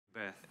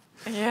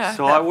Yeah.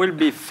 So I will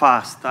be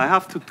fast. I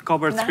have to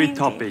cover 3 90.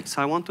 topics.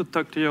 I want to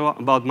talk to you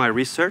about my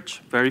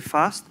research very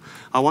fast.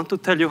 I want to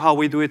tell you how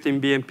we do it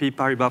in BNP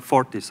Paribas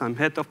Fortis. I'm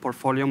head of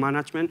portfolio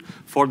management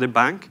for the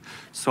bank.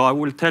 So I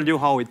will tell you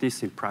how it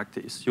is in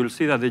practice. You'll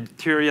see that the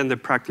theory and the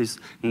practice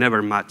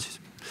never match.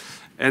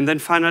 And then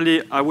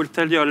finally, I will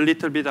tell you a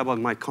little bit about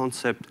my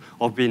concept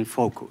of being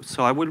focused.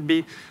 So I will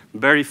be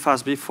very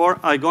fast. Before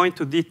I go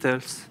into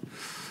details,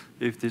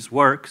 if this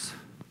works,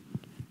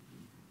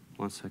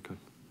 1 second.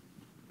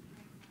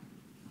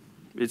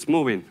 It's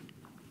moving.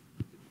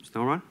 It's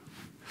not right?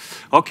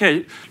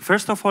 OK,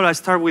 first of all, I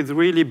start with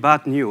really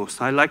bad news.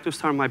 I like to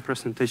start my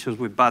presentations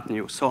with bad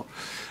news. So,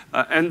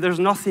 and there's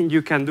nothing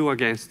you can do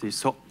against this.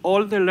 So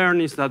all the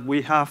learnings that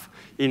we have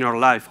in our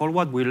life, all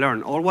what we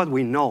learn, all what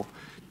we know,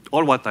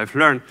 all what I've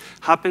learned,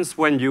 happens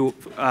when you,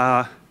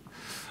 about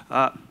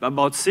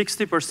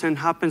 60%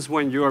 happens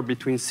when you are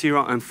between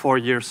 0 and 4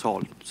 years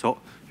old. So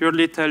you're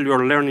little,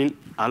 you're learning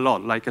a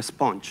lot, like a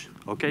sponge,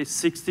 OK?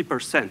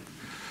 60%.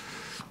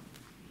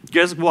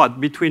 Guess what?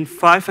 Between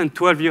 5 and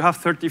 12, you have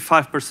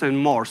 35%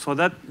 more. So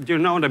that, you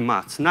know the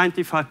maths.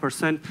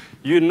 95%,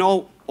 you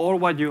know all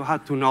what you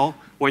had to know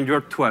when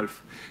you're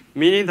 12.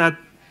 Meaning that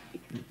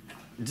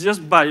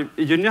just by,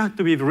 you have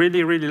to be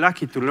really, really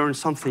lucky to learn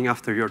something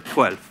after you're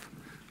 12.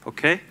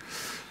 OK?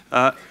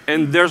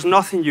 And there's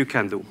nothing you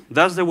can do.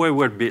 That's the way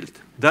we're built.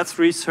 That's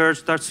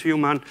research. That's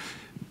human.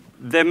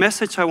 The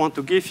message I want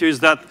to give you is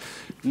that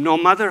no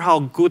matter how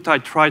good I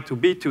try to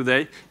be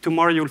today,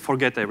 tomorrow you'll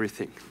forget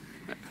everything.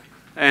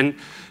 And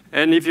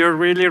if you're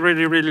really,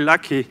 really, really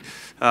lucky,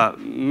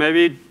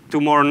 maybe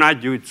tomorrow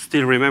night you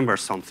still remember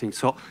something.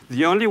 So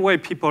the only way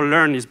people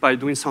learn is by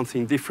doing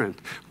something different.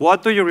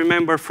 What do you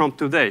remember from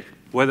today?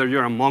 Whether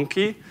you're a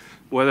monkey,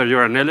 whether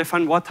you're an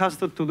elephant, what has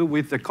that to do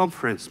with the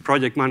conference,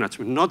 project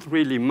management? Not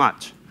really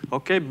much,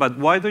 OK? But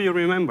why do you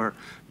remember?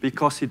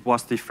 Because it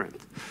was different.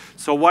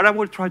 So what I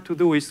will try to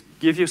do is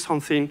give you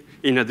something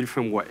in a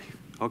different way,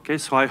 OK?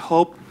 So I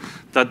hope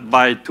that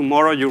by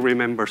tomorrow you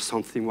remember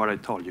something what I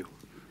told you,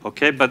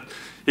 OK? But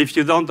if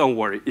you don't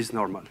worry, it's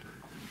normal.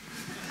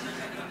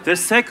 The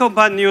second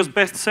bad news,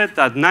 Beth said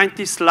that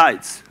 90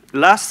 slides.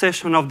 Last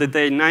session of the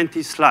day,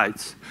 90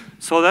 slides.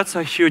 So that's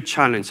a huge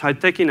challenge. I'm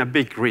taking a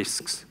big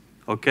risks.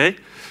 OK?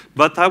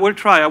 But I will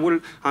try.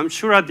 I'm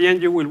sure at the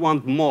end you will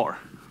want more.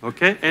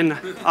 OK? And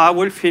I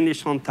will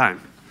finish on time.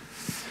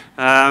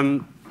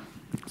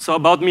 So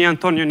about me,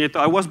 Antonio Nieto.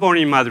 I was born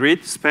in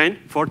Madrid, Spain,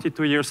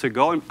 42 years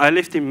ago. I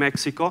lived in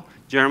Mexico,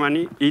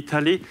 Germany,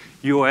 Italy,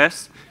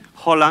 US,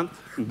 Holland,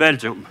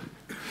 Belgium.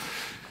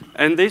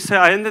 And they say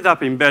I ended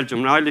up in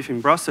Belgium. Now I live in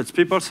Brussels.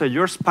 People say,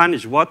 you're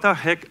Spanish. What the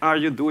heck are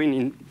you doing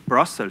in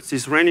Brussels?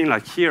 It's raining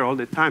like here all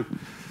the time.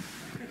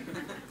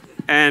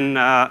 And,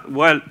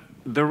 well,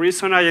 the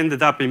reason I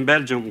ended up in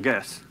Belgium,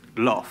 guess,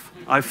 love.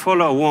 I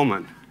follow a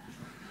woman.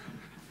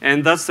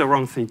 And that's the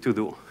wrong thing to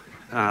do.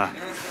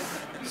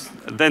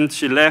 Then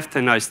she left,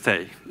 and I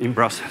stay in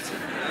Brussels.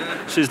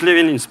 She's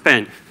living in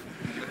Spain.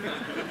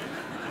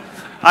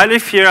 I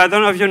live here. I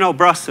don't know if you know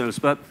Brussels,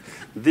 but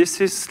this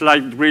is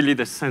like really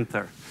the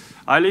center.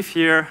 I live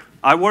here.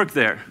 I work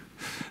there.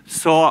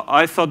 So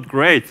I thought,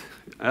 great.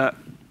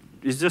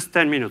 It's just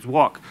 10 minutes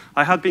walk.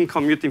 I had been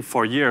commuting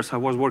for years. I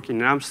was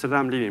working in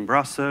Amsterdam, living in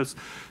Brussels.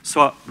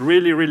 So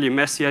really, really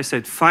messy. I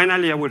said,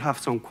 finally, I will have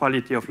some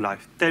quality of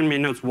life. 10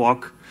 minutes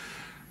walk.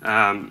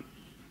 And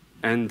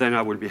then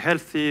I will be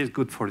healthy. It's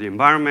good for the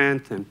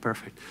environment and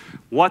perfect.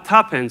 What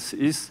happens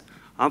is,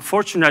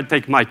 unfortunately, I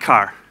take my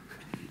car.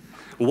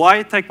 Why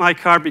I take my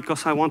car?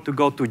 Because I want to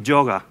go to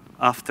yoga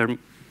after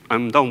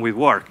I'm done with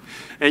work.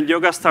 And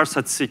yoga starts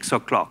at 6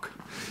 o'clock.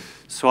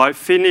 So I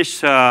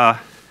finish a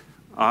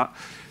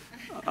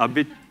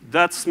bit,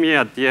 that's me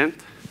at the end.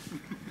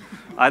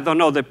 I don't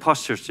know the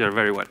postures here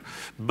very well.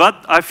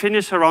 But I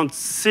finish around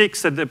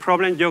 6, and the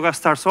problem, yoga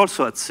starts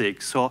also at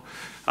 6. So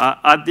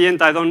at the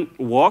end, I don't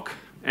walk,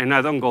 and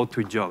I don't go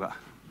to yoga.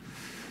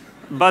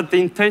 But the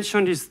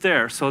intention is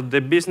there, so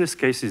the business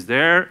case is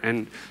there,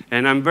 and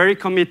I'm very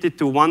committed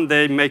to one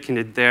day making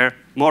it there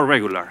more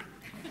regular.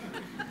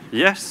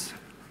 Yes,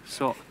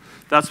 so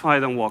that's why I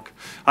don't walk.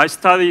 I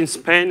studied in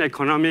Spain,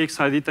 economics.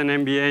 I did an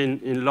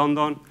MBA in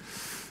London.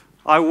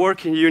 I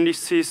work in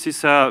Unisys.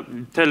 It's a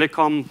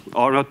telecom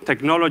or a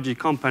technology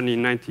company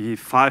in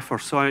 95 or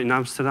so in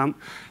Amsterdam.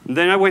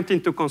 Then I went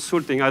into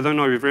consulting. I don't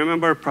know if you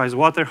remember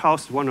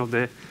Pricewaterhouse, one of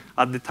the,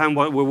 at the time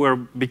we were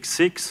big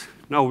 6.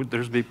 Now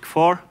there's big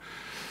 4.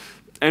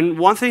 And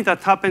one thing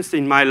that happens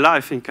in my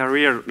life, in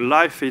career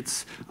life,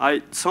 it's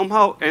I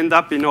somehow end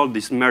up in all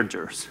these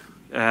mergers.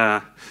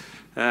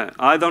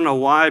 I don't know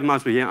why. It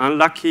must be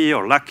unlucky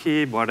or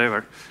lucky,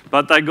 whatever.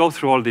 But I go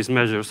through all these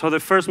measures. So the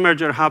first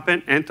merger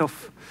happened end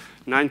of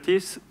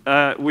 90s.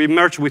 We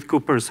merged with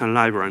Coopers and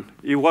Lybrand.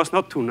 It was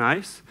not too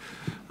nice,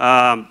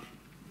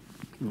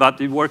 but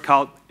it worked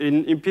out.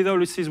 In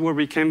PwC, where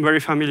we became very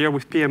familiar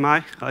with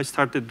PMI, I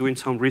started doing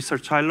some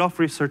research. I love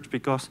research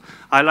because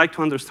I like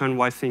to understand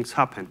why things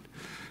happen.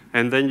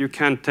 And then you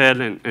can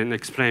tell and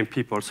explain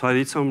people. So I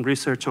did some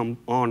research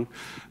on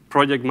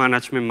project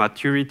management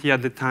maturity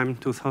at the time,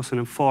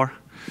 2004.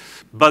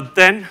 But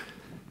then,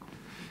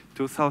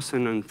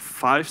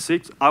 2005,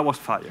 6, I was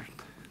fired.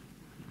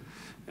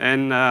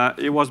 And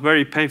it was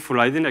very painful.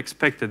 I didn't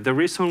expect it. The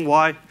reason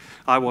why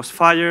I was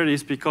fired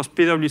is because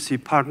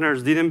PwC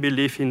partners didn't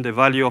believe in the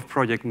value of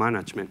project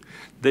management.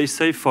 They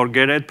say,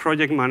 forget it,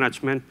 project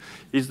management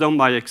is done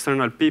by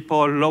external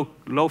people,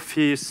 low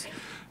fees.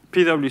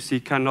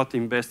 PwC cannot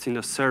invest in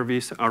a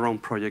service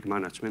around project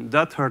management.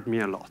 That hurt me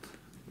a lot.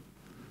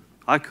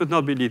 I could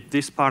not believe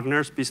these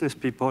partners, business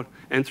people,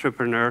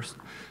 entrepreneurs,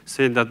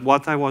 saying that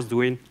what I was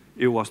doing,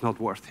 it was not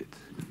worth it.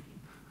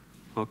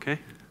 Okay?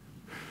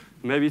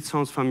 Maybe it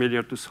sounds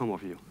familiar to some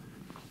of you.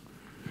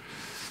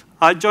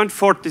 I joined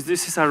Fortis.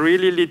 This is a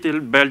really little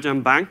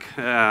Belgian bank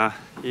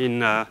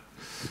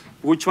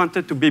which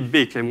wanted to be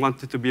big and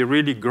wanted to be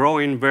really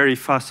growing very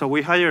fast. So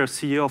we hired a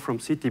CEO from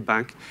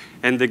Citibank,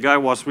 and the guy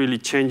was really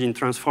changing,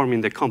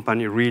 transforming the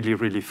company really,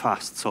 really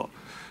fast. So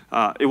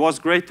it was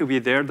great to be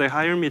there. They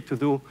hired me to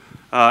do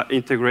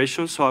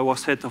integration, so I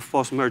was head of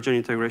post-merger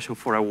integration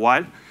for a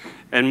while.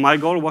 And my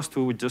goal was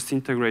to just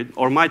integrate,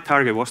 or my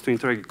target was to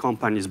integrate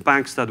companies,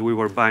 banks that we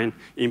were buying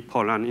in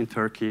Poland, in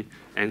Turkey,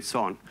 and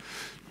so on.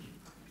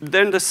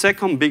 Then the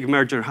second big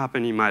merger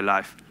happened in my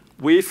life.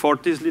 We,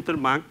 Fortis little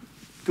bank,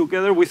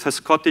 together with a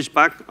Scottish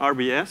bank,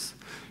 RBS,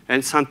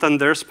 and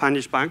Santander,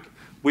 Spanish bank,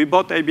 we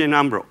bought ABN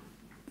AMRO.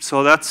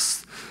 So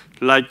that's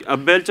like a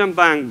Belgian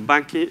bank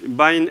buying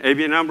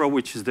ABN AMRO,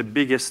 which is the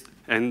biggest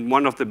and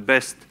one of the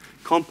best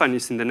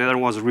companies in the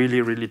Netherlands, was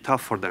really, really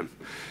tough for them.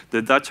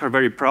 The Dutch are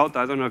very proud.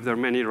 I don't know if there are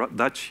many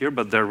Dutch here,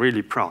 but they're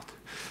really proud.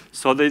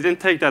 So they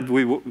didn't take that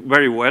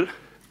very well.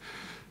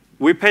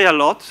 We pay a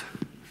lot,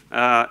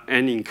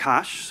 and in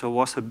cash, so it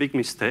was a big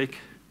mistake.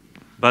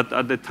 But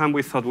at the time,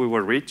 we thought we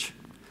were rich.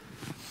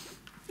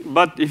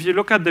 But if you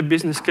look at the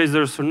business case,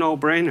 there's a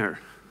no-brainer.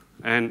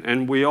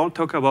 And we all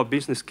talk about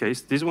business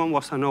case. This one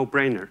was a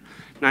no-brainer.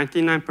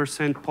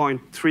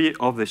 99.3%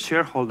 of the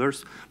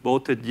shareholders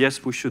voted,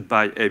 yes, we should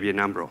buy ABN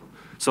AMRO.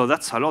 So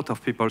that's a lot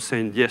of people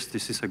saying, yes,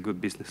 this is a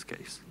good business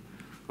case.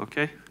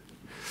 Okay?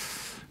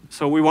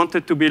 So we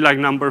wanted to be like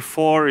number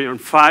 4 or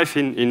 5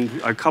 in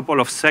a couple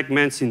of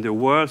segments in the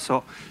world.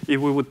 So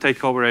if we would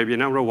take over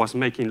ABN AMRO, it was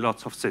making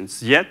lots of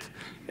sense. Yet,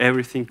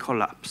 everything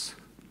collapsed.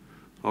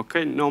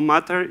 Okay? No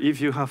matter if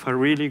you have a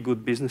really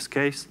good business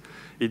case,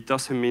 it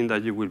doesn't mean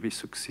that you will be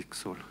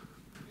successful.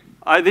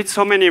 I did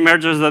so many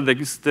mergers that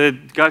the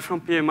guy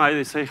from PMI,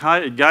 they say,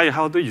 hi, Guy,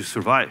 how do you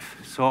survive?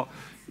 So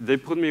they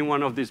put me in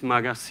one of these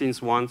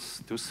magazines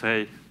once to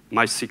say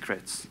my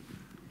secrets.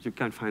 You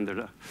can find it.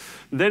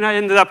 Then I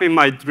ended up in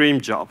my dream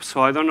job.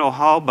 So I don't know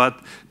how, but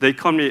they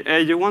called me,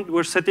 hey,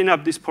 we're setting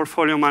up this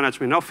portfolio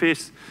management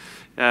office.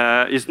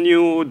 It's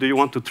new. Do you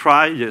want to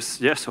try?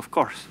 Yes, of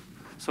course.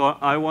 So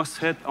I was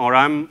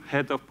I'm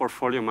head of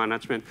portfolio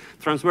management.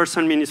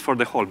 Transversal means for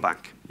the whole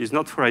bank. It's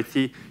not for IT,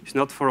 it's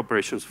not for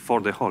operations, for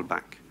the whole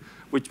bank,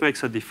 which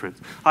makes a difference.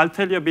 I'll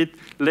tell you a bit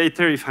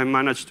later if I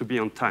manage to be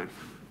on time.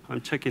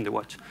 I'm checking the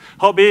watch.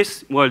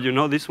 Hobbies, well, you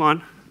know this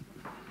one.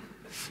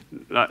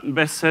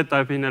 Best said,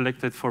 I've been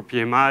elected for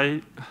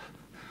PMI.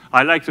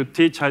 I like to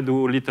teach. I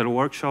do little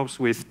workshops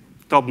with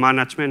top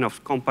management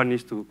of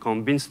companies to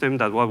convince them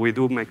that what we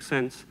do makes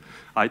sense.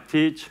 I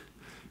teach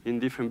in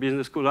different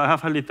business schools. I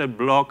have a little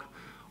blog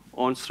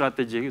on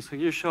strategy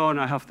execution.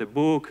 I have the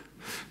book.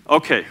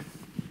 Okay,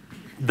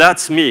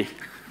 that's me,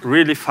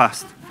 really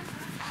fast.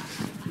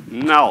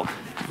 Now,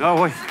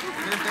 wait.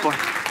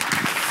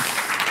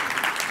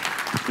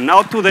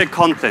 Now to the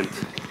content.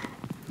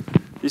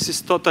 This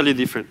is totally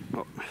different.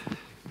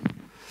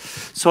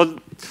 So,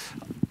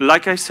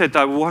 like I said,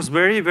 I was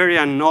very, very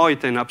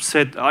annoyed and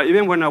upset.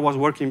 Even when I was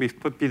working with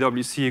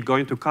PwC,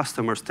 going to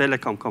customers,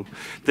 telecom,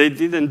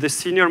 the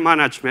senior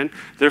management,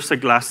 there's a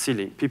glass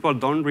ceiling. People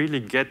don't really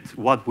get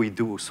what we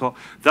do. So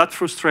that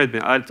frustrated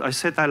me. I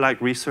said I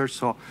like research,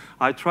 so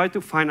I tried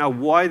to find out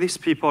why these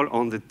people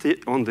on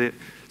the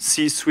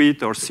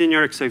C-suite or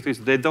senior executives,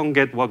 they don't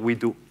get what we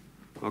do.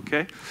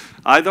 Okay?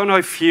 I don't know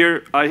if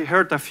here, I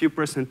heard a few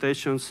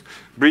presentations,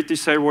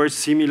 British Airways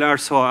similar,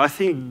 so I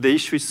think the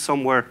issue is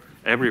somewhere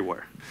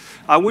everywhere.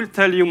 I will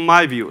tell you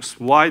my views,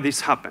 why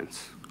this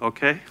happens,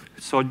 okay?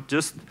 So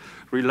just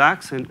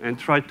relax and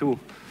try to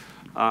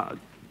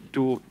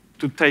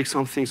take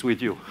some things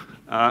with you.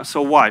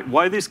 So why?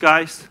 Why these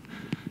guys?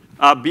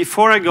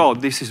 Before I go,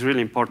 this is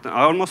really important.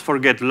 I almost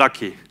forget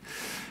Lucky.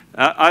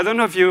 I don't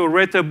know if you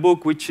read a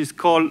book which is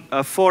called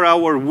A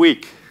 4-Hour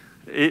Week.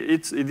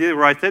 It didn't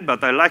write it,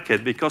 but I like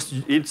it because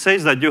it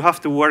says that you have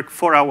to work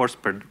 4 hours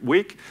per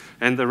week,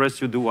 and the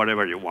rest you do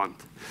whatever you want.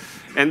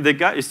 And the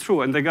guy, it's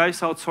true, and the guy is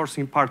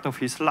outsourcing part of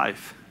his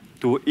life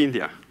to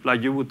India.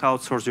 Like you would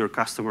outsource your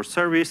customer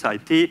service,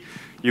 IT,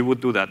 you would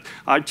do that.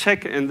 I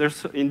check, and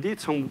there's indeed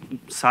some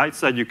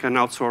sites that you can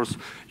outsource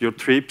your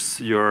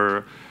trips,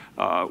 your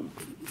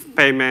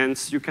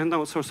payments. You can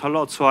outsource a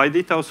lot. So I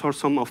did outsource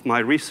some of my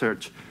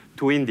research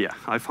to India.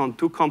 I found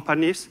 2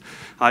 companies.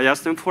 I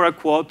asked them for a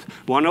quote.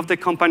 One of the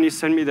companies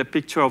sent me the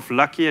picture of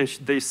Lucky, and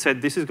they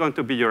said, this is going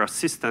to be your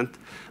assistant.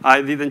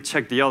 I didn't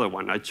check the other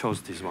one. I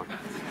chose this one.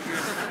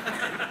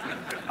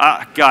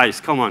 Guys,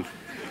 come on.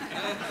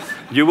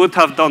 You would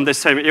have done the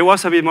same. It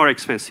was a bit more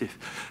expensive.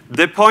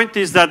 The point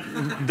is that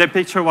the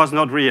picture was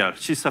not real.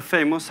 She's a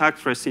famous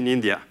actress in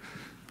India.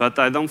 But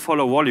I don't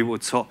follow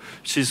Bollywood, so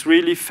she's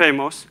really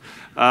famous.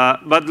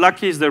 But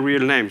Lucky is the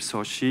real name,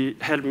 so she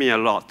helped me a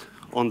lot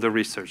on the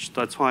research.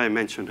 That's why I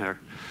mentioned her.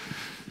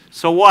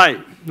 So why?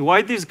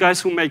 Why these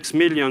guys who make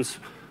millions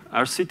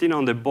are sitting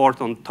on the board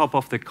on top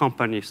of the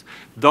companies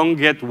don't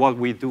get what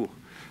we do?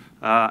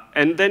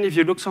 And then if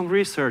you look some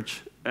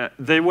research,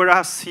 they were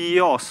asked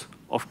CEOs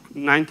of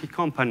 90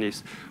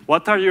 companies,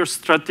 what are your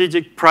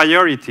strategic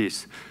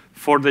priorities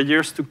for the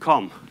years to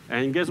come?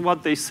 And guess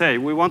what they say?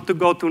 We want to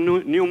go to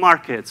new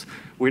markets.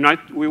 We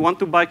want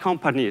to buy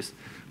companies.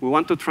 We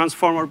want to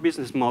transform our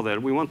business model.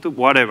 We want to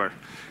whatever.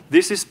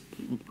 This is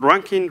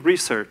ranking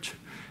research.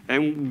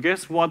 And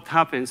guess what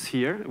happens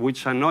here,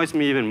 which annoys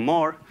me even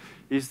more,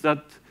 is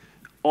that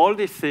all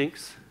these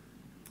things,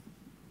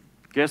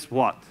 guess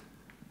what?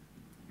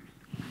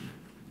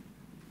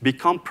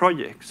 Become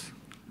projects.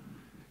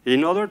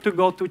 In order to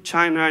go to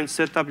China and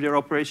set up your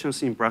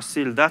operations in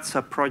Brazil, that's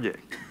a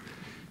project.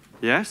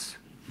 Yes?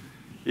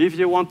 If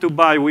you want to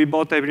buy, we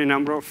bought every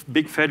number of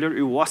big failure.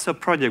 It was a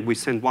project. We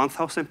sent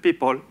 1,000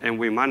 people, and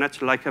we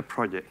managed like a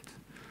project.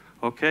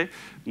 Okay?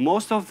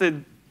 Most of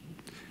the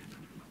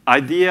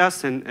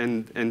ideas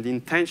and the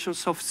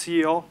intentions of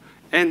CEO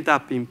end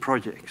up in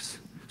projects.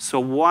 So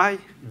why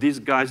these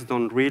guys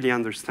don't really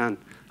understand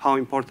how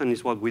important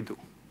is what we do?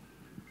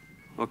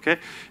 Okay?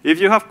 If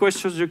you have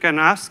questions, you can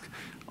ask.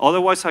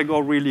 Otherwise, I go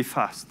really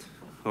fast.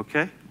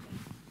 Okay?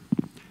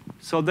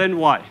 So then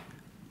why?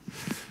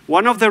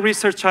 One of the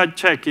research I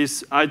check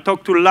is I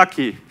talked to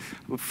Lucky.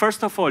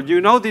 First of all, you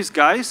know these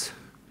guys?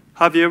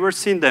 Have you ever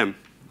seen them?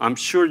 I'm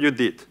sure you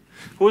did.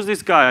 Who's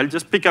this guy? I'll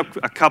just pick up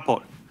a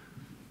couple.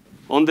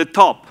 On the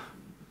top.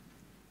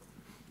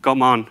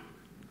 Come on.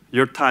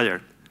 You're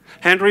tired.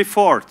 Henry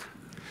Ford.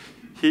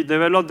 He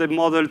developed the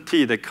Model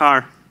T, the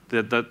car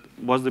that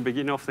was the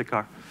beginning of the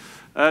car.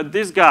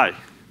 This guy.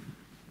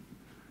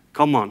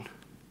 Come on.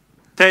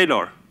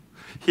 Taylor.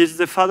 He's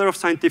the father of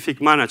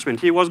scientific management.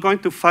 He was going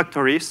to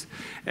factories,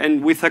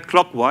 and with a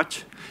clock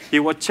watch, he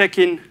was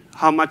checking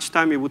how much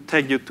time it would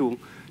take you to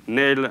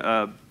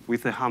nail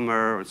with a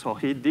hammer. So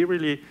he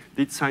really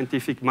did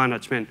scientific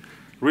management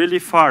really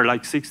far,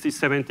 like 60,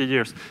 70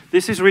 years.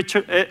 This is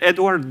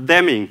Edward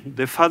Deming,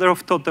 the father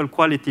of total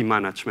quality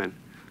management,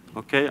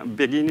 okay?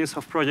 Beginnings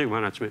of project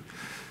management.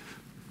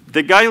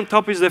 The guy on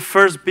top is the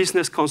first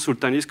business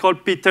consultant. He's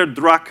called Peter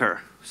Drucker.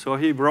 So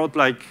he wrote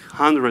like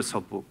hundreds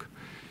of books.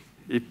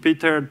 If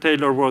Peter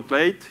Taylor wrote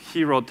 8,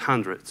 he wrote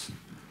hundreds.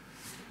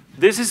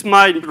 This is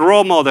my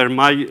role model.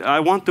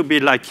 I want to be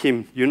like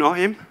him. You know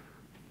him?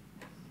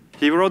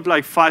 He wrote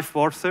like 5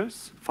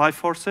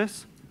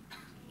 forces.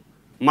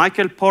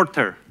 Michael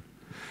Porter.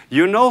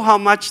 You know how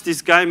much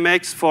this guy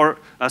makes for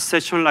a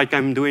session like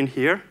I'm doing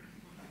here?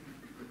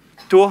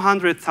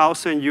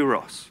 200,000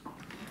 euros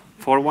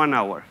for 1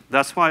 hour.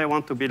 That's why I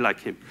want to be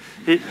like him.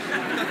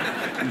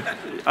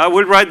 I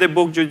will write the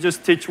book, you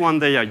just teach 1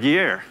 day a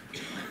year.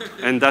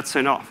 And that's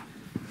enough.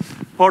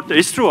 Porter,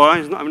 it's true,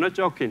 I'm not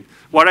joking.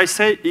 What I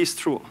say is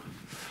true.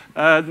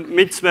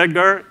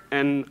 Mitzberger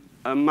and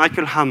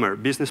Michael Hammer,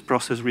 business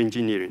process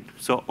reengineering.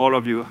 So all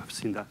of you have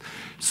seen that.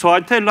 So I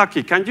tell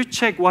Lucky, can you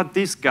check what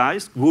these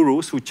guys,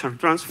 gurus, which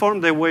transform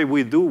the way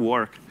we do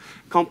work,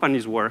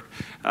 companies work,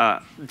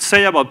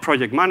 say about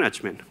project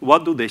management?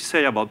 What do they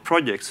say about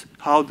projects?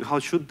 How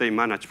should they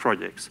manage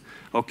projects?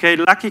 Okay,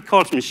 Lucky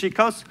calls me. She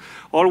calls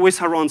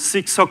always around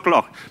 6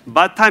 o'clock.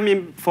 Bad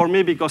timing for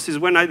me because it's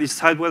when I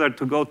decide whether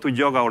to go to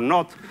yoga or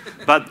not.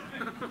 But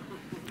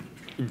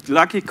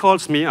Lucky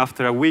calls me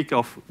after a week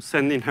of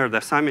sending her the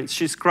assignment.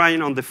 She's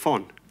crying on the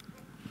phone,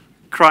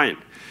 crying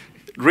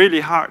really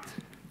hard.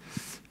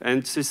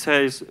 And she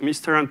says,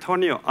 Mr.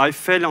 Antonio, I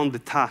fell on the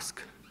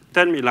task.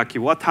 Tell me, Lucky,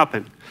 what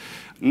happened?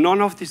 None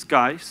of the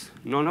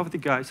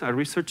guys, I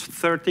researched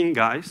 13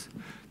 guys,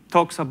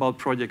 talks about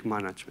project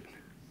management.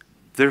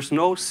 There's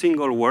no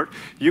single word.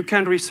 You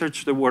can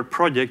research the word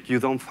project, you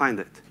don't find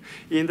it.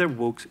 In their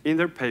books, in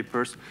their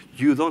papers,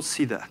 you don't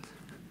see that.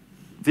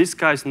 These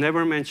guys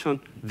never mention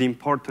the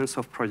importance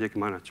of project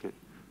management.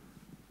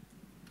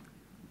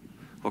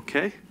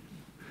 Okay?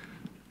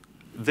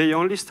 They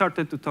only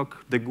started to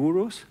talk, the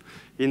gurus,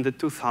 in the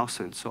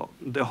 2000s. So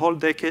the whole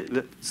decade,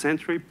 the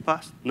century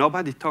passed,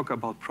 nobody talked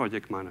about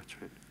project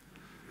management.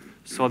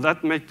 So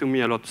that made to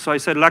me a lot. So I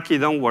said, Lucky,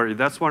 don't worry,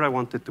 that's what I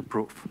wanted to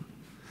prove.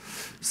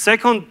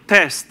 Second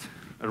test,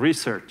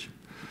 research.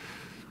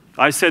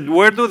 I said,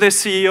 where do the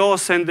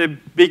CEOs and the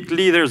big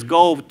leaders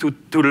go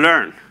to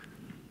learn?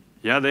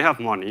 Yeah, they have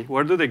money.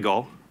 Where do they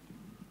go?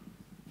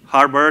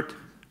 Harvard,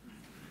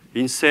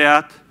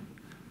 INSEAD,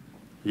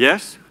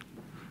 yes?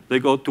 They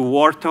go to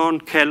Wharton,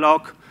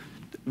 Kellogg,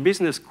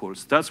 business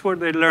schools. That's where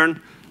they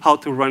learn how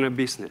to run a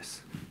business.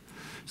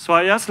 So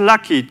I asked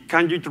Lucky,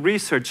 can you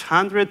research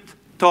 100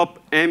 top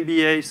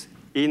MBAs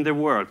in the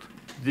world?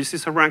 This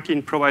is a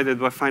ranking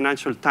provided by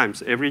Financial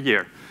Times every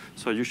year,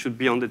 so you should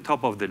be on the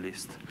top of the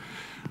list.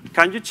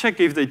 Can you check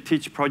if they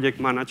teach project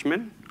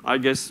management? I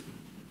guess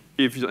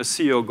if a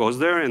CEO goes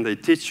there and they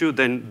teach you,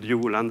 then you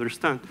will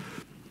understand.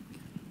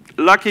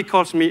 Lucky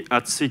calls me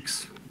at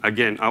 6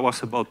 again. I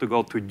was about to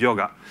go to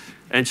yoga,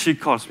 and she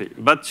calls me.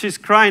 But she's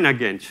crying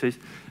again. She's,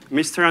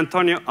 Mr.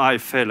 Antonio, I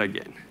fail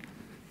again.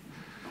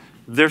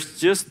 There's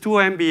just 2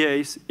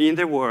 MBAs in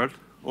the world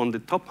on the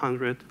top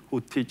 100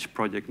 who teach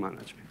project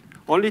management.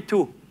 Only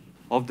 2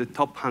 of the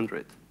top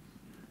 100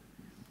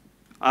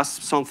 as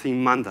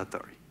something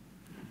mandatory.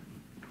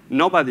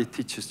 Nobody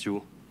teaches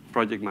you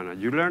project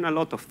management. You learn a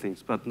lot of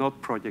things, but not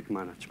project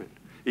management.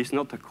 It's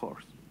not a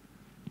course.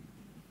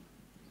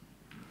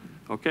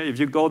 Okay, if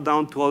you go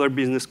down to other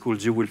business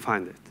schools, you will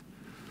find it.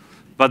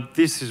 But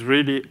this is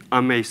really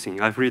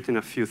amazing. I've written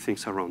a few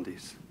things around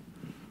this.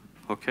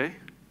 Okay?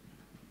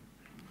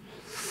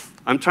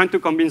 I'm trying to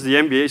convince the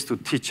MBAs to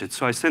teach it.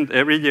 So I send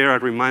every year a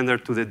reminder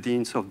to the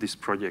deans of these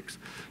projects,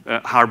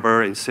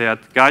 Harvard and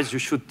SEAT, guys, you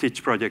should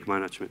teach project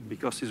management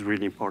because it's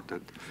really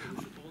important.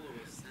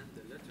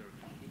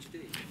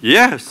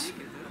 Yes,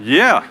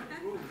 yeah.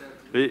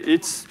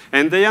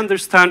 And they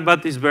understand,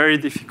 but it's very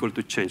difficult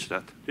to change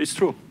that. It's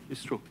true,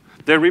 it's true.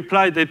 They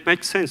reply, that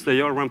makes sense, they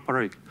all run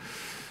parallel.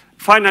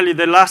 Finally,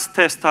 the last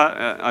test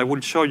I will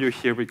show you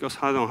here because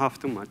I don't have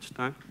too much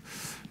time.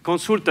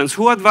 Consultants,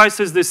 who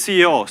advises the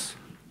CEOs?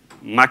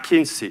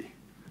 McKinsey,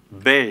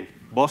 Bain,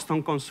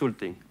 Boston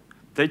Consulting.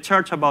 They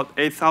charge about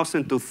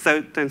 8,000 to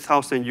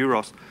 10,000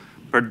 euros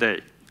per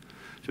day.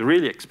 So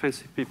really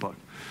expensive people.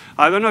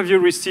 I don't know if you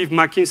receive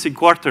McKinsey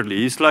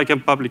quarterly. It's like a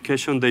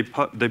publication they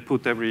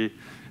put every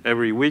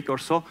week or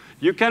so.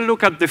 You can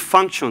look at the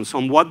functions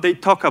on what they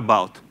talk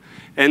about,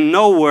 and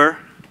nowhere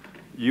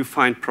you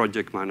find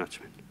project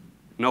management.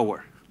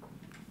 Nowhere.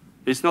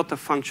 It's not a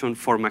function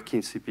for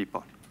McKinsey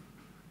people.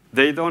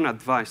 They don't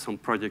advise on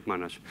project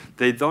management.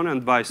 They don't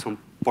advise on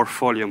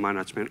portfolio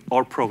management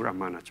or program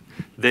management.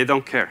 They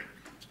don't care.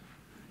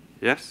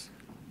 Yes?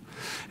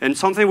 And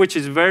something which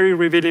is very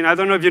revealing, I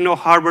don't know if you know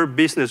Harvard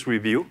Business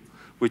Review,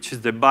 which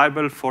is the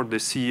Bible for the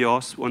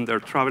CEOs. When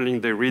they're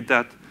traveling, they read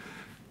that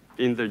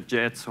in their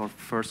jets or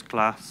first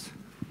class.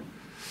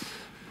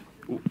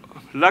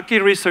 Lucky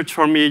research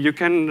for me, you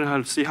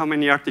can see how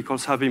many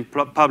articles have been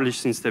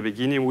published since the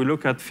beginning. We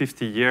look at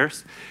 50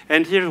 years.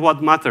 And here's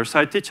what matters.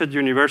 I teach at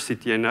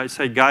university, and I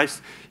say,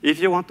 guys,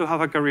 if you want to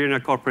have a career in a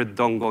corporate,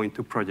 don't go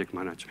into project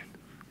management.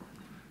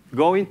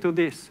 Go into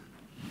this.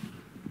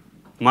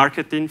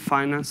 Marketing,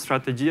 finance,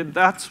 strategy,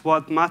 that's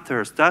what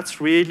matters. That's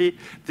really,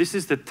 this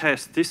is the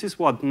test. This is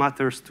what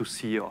matters to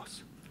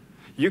CEOs.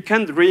 You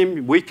can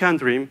dream, we can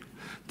dream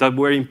that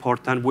we're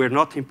important. We're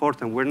not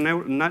important. We're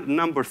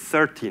number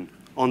 13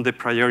 on the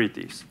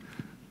priorities.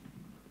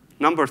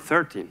 Number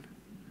 13.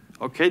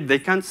 Okay, they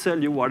can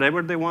sell you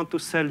whatever they want to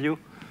sell you,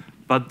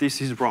 but this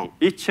is wrong.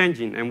 It's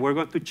changing, and we're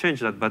going to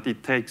change that, but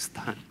it takes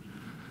time.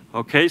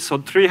 Okay, so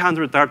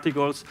 300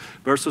 articles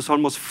versus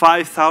almost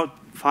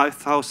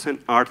 5,000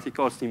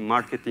 articles in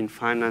marketing,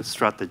 finance,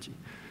 strategy.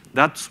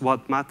 That's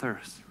what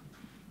matters.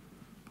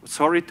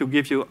 Sorry to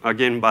give you,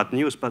 again, bad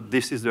news, but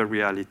this is the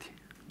reality.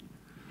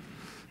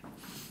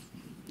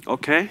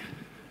 Okay,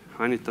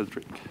 I need a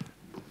drink.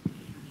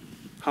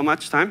 How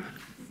much time?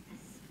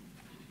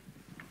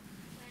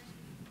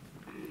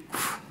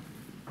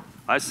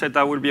 I said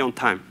I will be on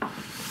time.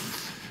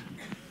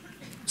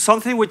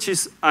 Something which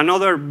is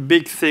another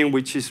big thing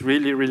which is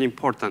really, really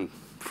important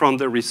from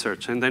the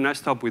research, and then I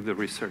stop with the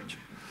research.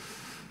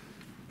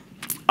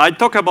 I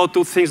talk about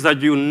 2 things that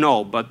you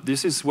know, but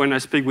this is when I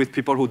speak with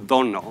people who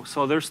don't know.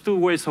 So there's 2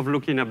 ways of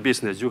looking at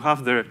business. You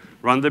have the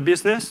run the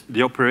business,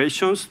 the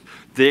operations,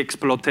 the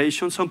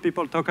exploitation, some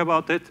people talk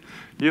about it.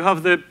 You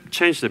have the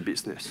change the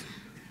business.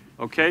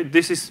 Okay,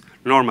 this is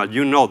normal,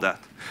 you know that.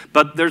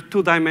 But there are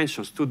 2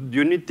 dimensions.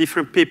 You need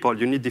different people,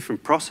 you need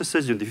different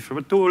processes, you need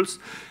different tools,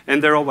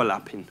 and they're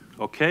overlapping,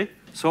 okay?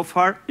 So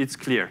far, it's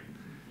clear.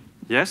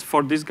 Yes,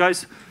 for these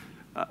guys,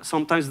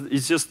 sometimes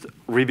it's just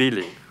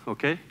revealing,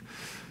 okay?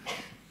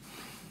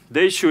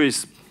 The issue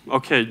is,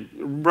 okay,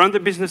 run the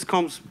business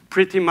comes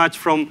pretty much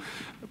from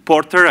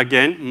Porter,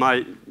 again,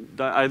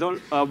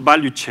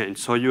 value chain.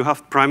 So you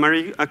have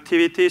primary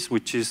activities,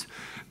 which is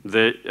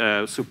the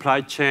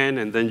supply chain,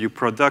 and then your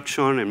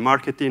production and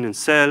marketing and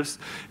sales.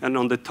 And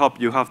on the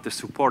top, you have the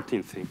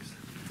supporting things,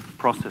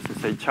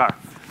 processes, HR.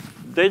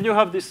 Then you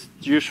have this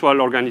usual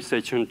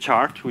organization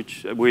chart,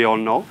 which we all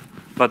know,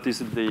 but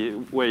this is the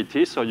way it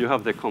is. So you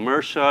have the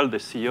commercial, the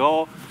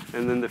CEO,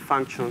 and then the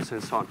functions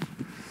and so on.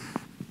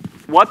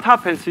 What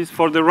happens is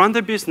for the run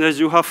the business,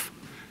 you have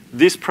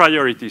these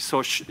priorities.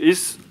 So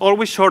it's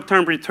always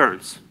short-term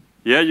returns.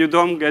 Yeah, you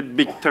don't get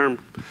big-term.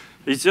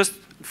 It's just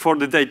for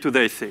the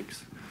day-to-day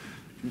things.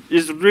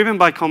 It's driven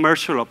by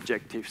commercial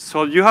objectives.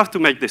 So you have to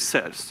make the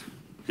sales.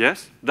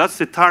 Yes? That's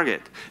the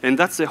target. And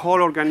that's the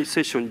whole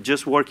organization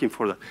just working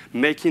for that,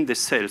 making the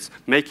sales,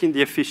 making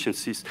the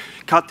efficiencies,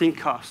 cutting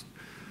costs.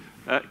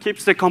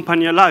 keeps the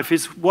company alive.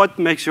 It's what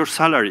makes your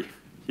salary.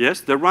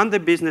 Yes, the run the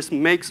business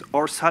makes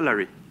our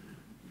salary.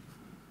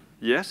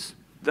 Yes,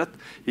 that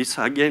is,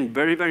 again,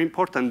 very, very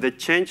important. The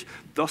change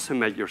doesn't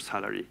make your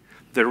salary.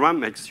 The run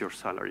makes your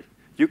salary.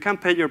 You can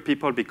pay your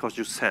people because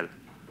you sell.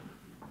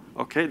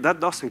 Okay, that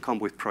doesn't come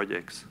with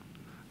projects.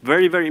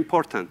 Very, very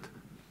important.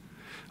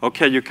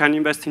 Okay, you can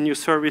invest in new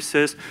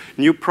services,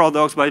 new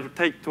products, but it will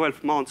take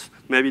 12 months,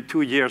 maybe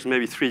 2 years,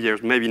 maybe 3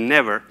 years, maybe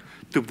never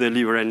to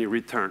deliver any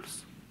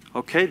returns.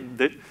 Okay,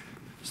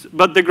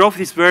 but the growth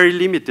is very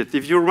limited.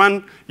 If you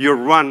run your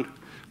run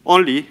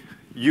only,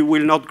 you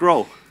will not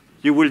grow.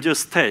 You will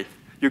just stay.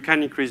 You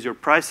can increase your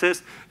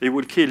prices, it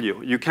will kill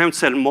you. You can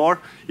sell more,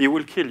 it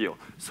will kill you.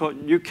 So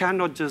you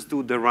cannot just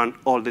do the run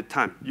all the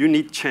time. You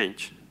need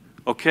change.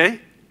 Okay?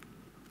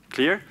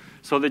 Clear?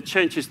 So the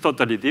change is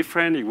totally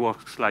different. It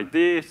works like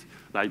this,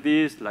 like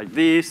this, like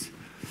this.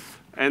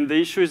 And the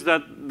issue is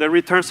that the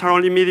returns are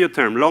only medium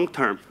term, long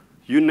term.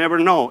 You never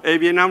know.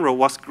 ABN AMRO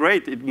was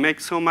great. It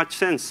makes so much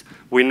sense.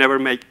 We never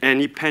make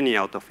any penny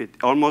out of it.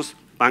 Almost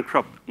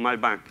bankrupt my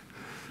bank.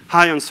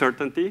 High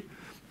uncertainty,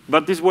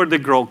 but this is where the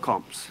growth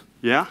comes.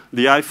 Yeah?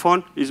 The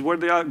iPhone is where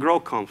the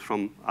growth comes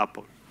from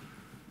Apple.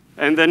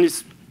 And then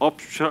it's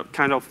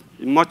kind of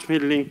much more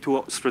linked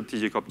to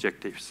strategic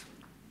objectives.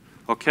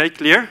 Okay,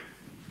 clear?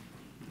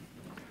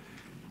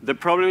 The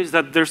problem is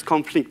that there's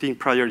conflicting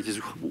priorities.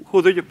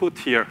 Who do you put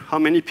here? How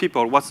many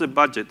people? What's the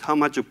budget? How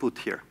much you put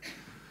here?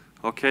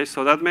 Okay,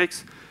 so that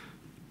makes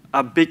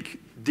a big,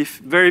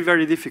 very,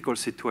 very difficult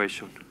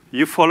situation.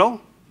 You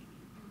follow?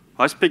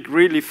 I speak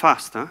really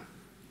fast, huh?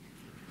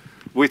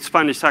 With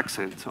Spanish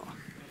accent.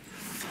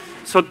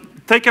 So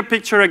take a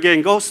picture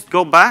again.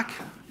 Go back,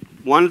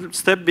 one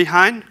step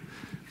behind,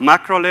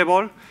 macro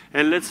level,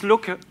 and let's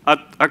look at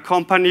a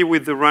company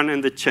with the run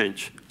and the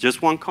change.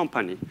 Just one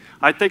company.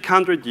 I take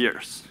 100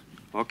 years,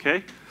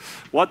 okay?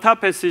 What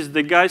happens is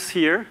the guys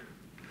here,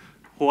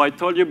 who I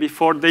told you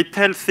before, they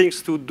tell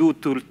things to do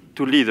to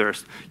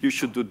leaders. You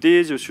should do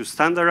this, you should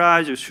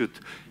standardize, you should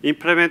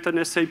implement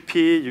an SAP,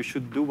 you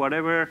should do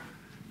whatever,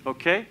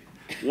 okay?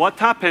 What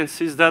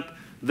happens is that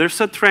there's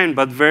a trend,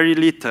 but very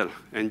little,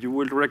 and you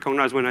will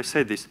recognize when I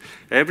say this.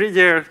 Every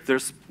year,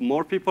 there's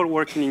more people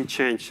working in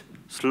change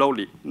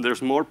slowly.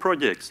 There's more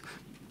projects,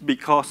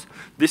 because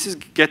this is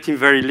getting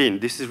very lean.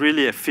 This is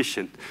really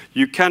efficient.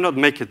 You cannot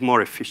make it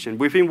more efficient.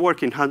 We've been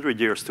working 100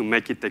 years to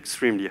make it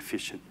extremely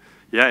efficient.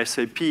 Yeah,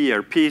 SAP,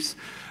 ERPs,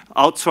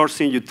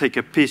 outsourcing, you take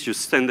a piece, you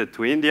send it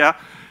to India.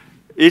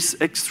 It's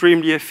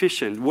extremely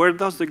efficient. Where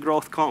does the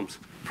growth come?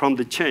 From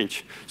the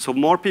change. So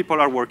more people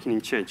are working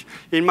in change.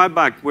 In my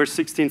bank, we're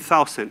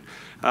 16,000.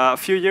 A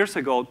few years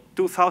ago,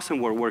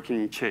 2,000 were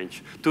working in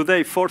change.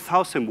 Today,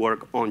 4,000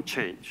 work on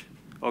change.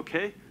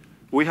 Okay?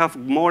 We have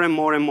more and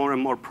more and more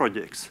and more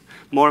projects.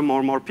 More and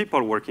more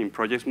people working in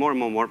projects, more and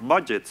more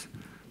budgets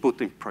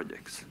put in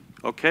projects.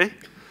 Okay?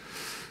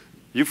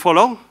 You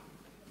follow?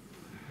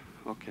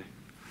 Okay.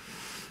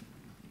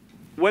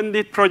 When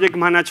did project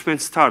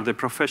management start, the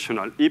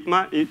professional?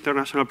 IPMA,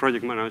 International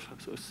Project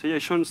Management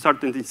Association,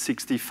 started in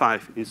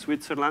 '65 in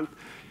Switzerland.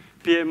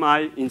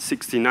 PMI in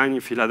 '69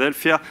 in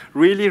Philadelphia.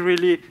 Really,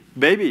 really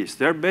babies.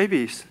 They're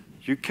babies.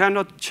 You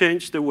cannot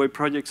change the way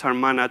projects are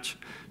managed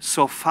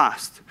so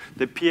fast.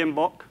 The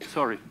PMBOK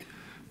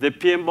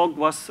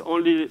was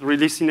only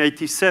released in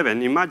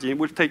 '87. Imagine, it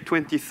will take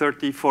 20,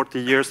 30, 40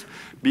 years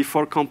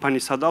before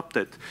companies adopt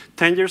it.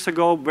 10 years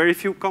ago, very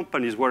few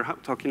companies were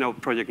talking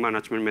about project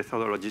management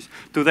methodologies.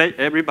 Today,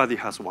 everybody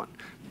has one,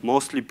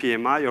 mostly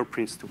PMI or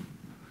Prince2.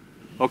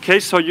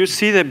 Okay, so you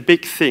see the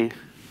big thing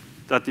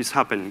that is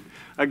happening.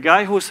 A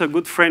guy who's a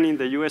good friend in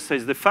the US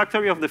says, the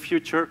factory of the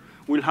future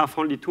will have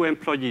only 2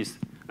 employees,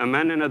 a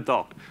man and a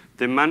dog.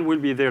 The man will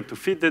be there to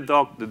feed the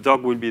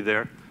dog will be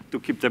there to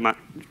keep the man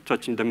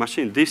touching the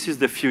machine. This is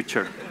the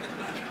future.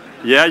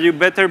 Yeah, you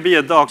better be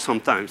a dog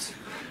sometimes,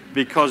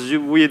 because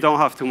we don't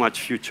have too much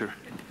future.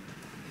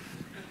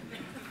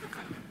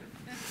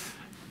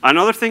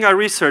 Another thing I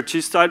research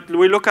is that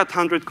we look at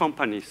 100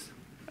 companies.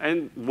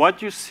 And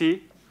what you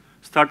see,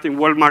 starting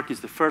Walmart is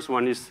the first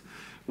one, is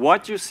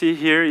what you see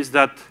here is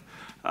that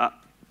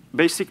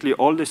basically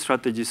all the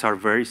strategies are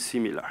very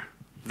similar.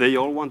 They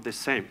all want the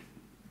same.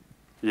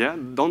 Yeah?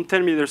 Don't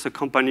tell me there's a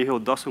company who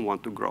doesn't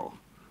want to grow.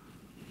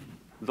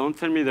 Don't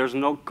tell me there's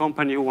no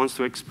company who wants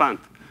to expand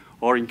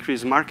or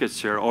increase market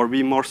share or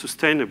be more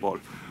sustainable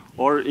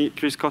or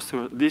increase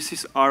customer.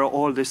 These are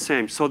all the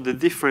same. So the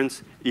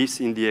difference is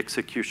in the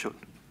execution.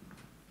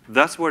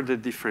 That's where the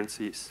difference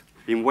is,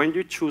 in when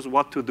you choose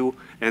what to do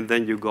and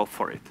then you go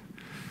for it.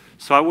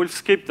 So I will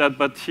skip that,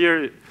 but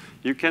here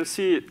you can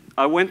see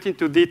I went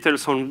into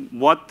details on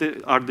what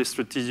are the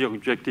strategic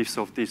objectives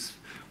of this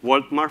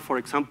Walmart, for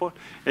example.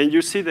 And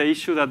you see the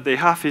issue that they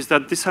have is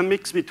that there's a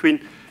mix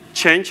between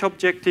change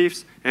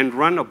objectives and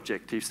run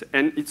objectives,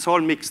 and it's all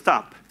mixed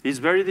up. It's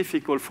very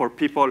difficult for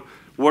people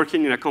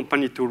working in a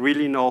company to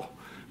really know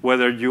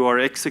whether you are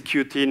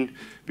executing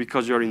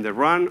because you're in the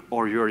run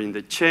or you're in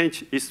the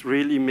change. It's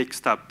really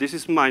mixed up. This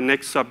is my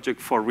next subject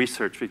for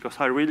research because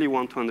I really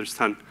want to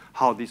understand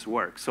how this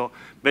works. So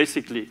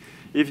basically,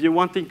 If you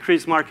want to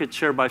increase market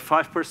share by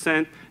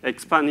 5%,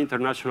 expand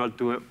international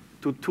to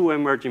 2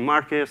 emerging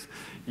markets,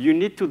 you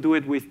need to do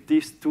it with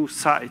these 2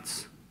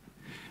 sides.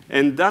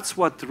 And that's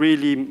what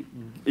really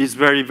is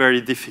very, very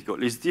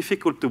difficult. It's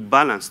difficult to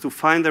balance, to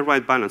find the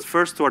right balance.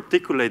 First, to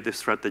articulate the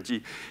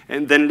strategy,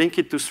 and then link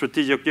it to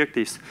strategic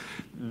objectives.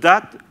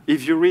 That,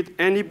 if you read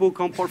any book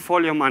on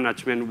portfolio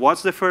management,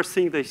 what's the first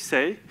thing they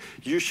say?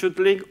 You should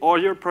link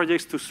all your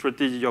projects to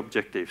strategic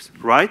objectives,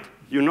 right?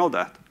 You know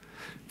that.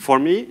 For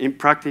me, in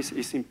practice,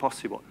 it's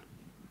impossible.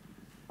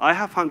 I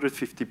have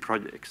 150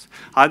 projects.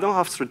 I don't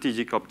have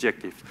strategic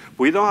objectives.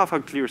 We don't have a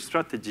clear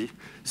strategy.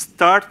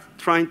 Start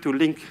trying to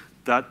link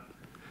that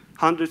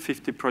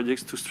 150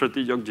 projects to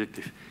strategic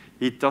objective.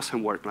 It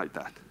doesn't work like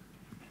that.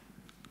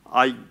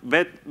 I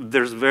bet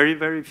there's very,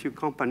 very few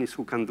companies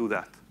who can do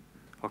that,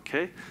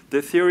 okay?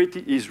 The theory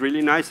is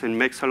really nice and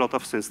makes a lot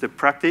of sense. The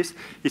practice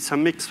is a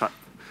mix-up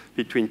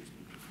between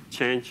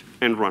change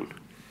and run,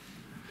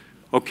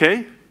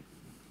 okay?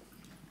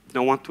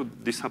 Don't want to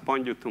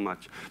disappoint you too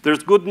much.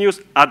 There's good news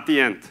at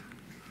the end,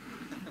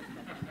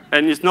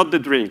 and it's not the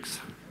drinks.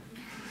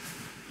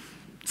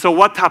 So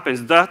what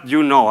happens? That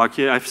you know.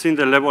 Okay, I've seen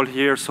the level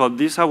here, so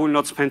this I will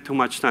not spend too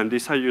much time.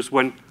 This I use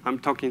when I'm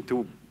talking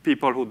to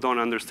people who don't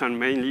understand,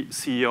 mainly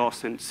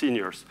CEOs and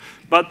seniors.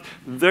 But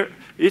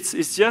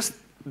it's just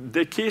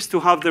the key is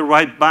to have the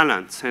right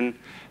balance. And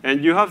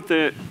you have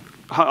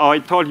how I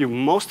told you,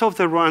 most of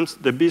the runs,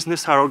 the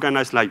business are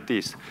organized like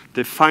this.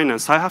 The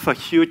finance, I have a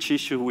huge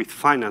issue with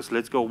finance.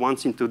 Let's go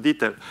once into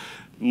detail.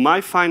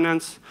 My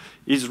finance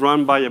is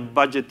run by a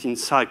budgeting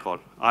cycle.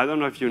 I don't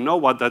know if you know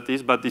what that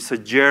is, but it's a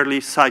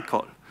yearly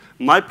cycle.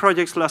 My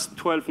projects last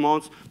 12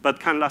 months, but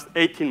can last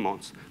 18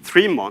 months,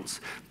 3 months.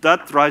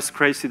 That drives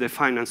crazy the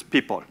finance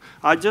people.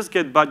 I just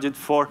get budget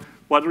for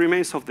what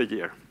remains of the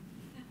year.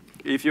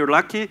 If you're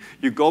lucky,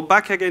 you go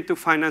back again to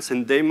finance,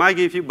 and they might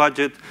give you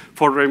budget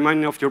for the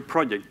remainder of your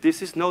project.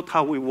 This is not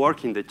how we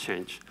work in the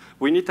change.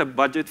 We need a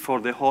budget for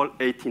the whole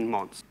 18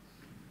 months.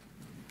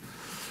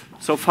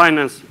 So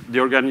finance, the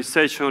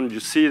organization, you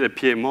see the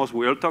PMOs,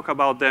 we all talk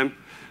about them,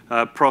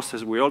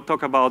 process, we all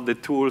talk about the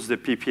tools, the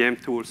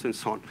PPM tools, and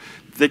so on.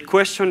 The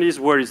question is,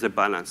 where is the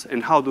balance,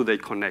 and how do they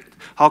connect?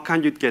 How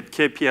can you get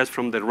KPIs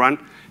from the run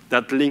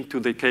that link to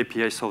the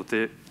KPIs of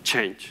the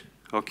change,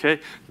 okay?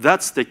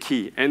 That's the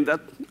key, and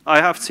that I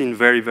have seen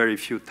very, very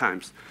few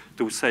times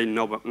to say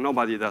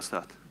nobody does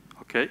that,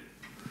 okay?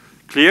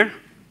 Clear?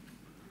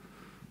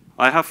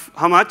 I have,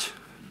 how much?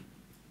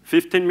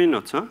 15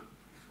 minutes, huh?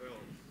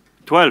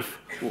 12.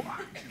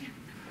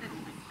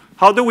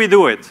 How do we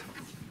do it?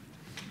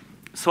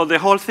 So the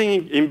whole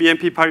thing in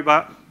BNP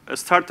Paribas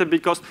started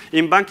because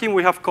in banking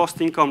we have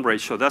cost-income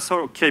ratio. That's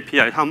our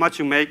KPI, how much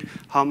you make,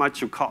 how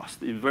much you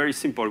cost. It's very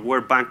simple.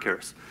 We're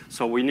bankers,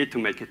 so we need to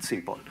make it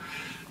simple.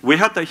 We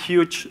had a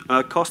huge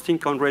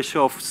cost-income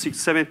ratio of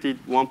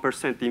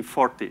 71% in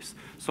 40s.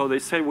 So they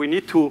say we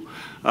need to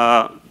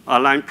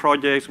align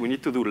projects, we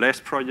need to do less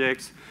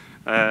projects.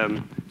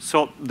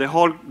 So the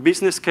whole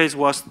business case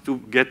was to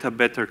get a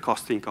better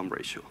cost-income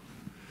ratio.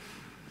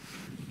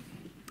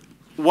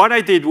 What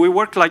I did, we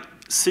worked like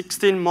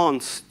 16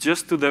 months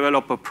just to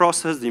develop a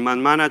process,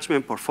 demand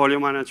management, portfolio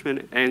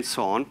management, and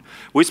so on.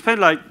 We spent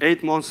like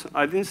 8 months.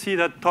 I didn't see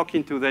that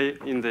talking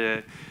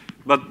today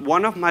but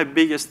one of my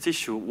biggest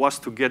issues was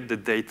to get the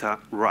data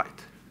right.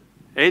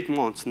 8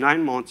 months,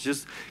 9 months,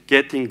 just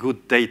getting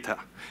good data.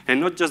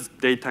 And not just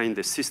data in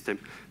the system,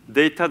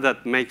 data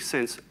that makes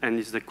sense and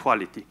is the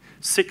quality.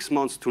 6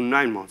 months to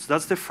 9 months.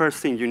 That's the first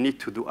thing you need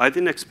to do. I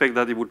didn't expect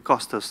that it would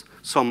cost us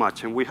so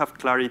much. And we have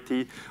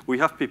clarity. We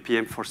have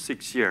PPM for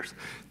 6 years.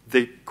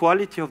 The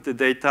quality of the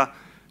data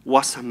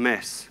was a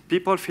mess.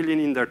 People filling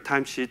in their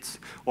timesheets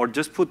or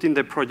just putting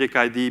the project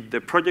ID,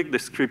 the project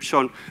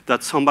description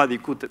that somebody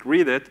could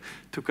read it,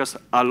 took us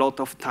a lot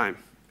of time.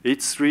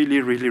 It's really,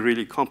 really,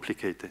 really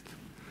complicated.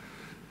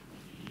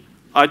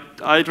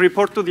 I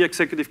report to the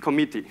executive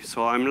committee,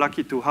 so I'm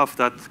lucky to have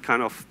that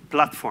kind of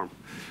platform.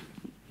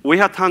 We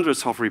had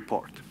hundreds of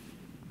reports.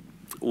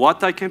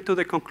 What I came to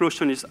the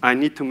conclusion is I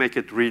need to make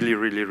it really,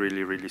 really,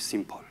 really, really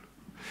simple.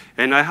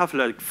 And I have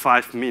like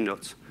 5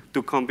 minutes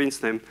to convince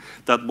them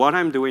that what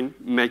I'm doing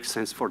makes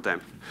sense for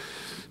them.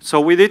 So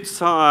we did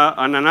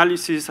an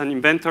analysis, an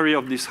inventory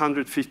of these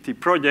 150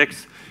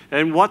 projects.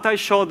 And what I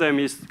showed them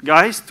is,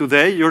 guys,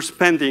 today you're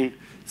spending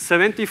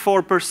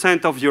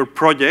 74% of your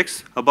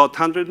projects, about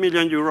 100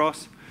 million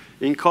euros,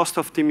 in cost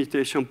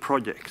optimization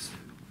projects.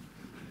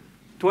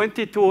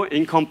 22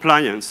 in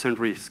compliance and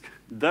risk.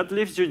 That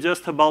leaves you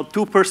just about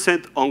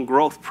 2% on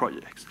growth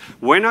projects.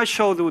 When I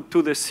showed it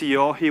to the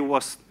CEO, he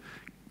was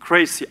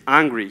crazy,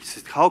 angry. He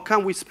said, how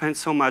can we spend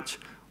so much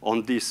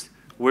on this?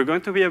 We're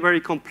going to be a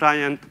very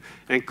compliant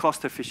and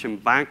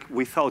cost-efficient bank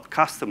without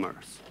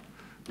customers.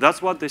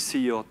 That's what the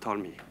CEO told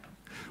me.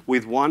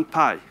 With one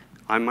pie,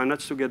 I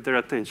managed to get their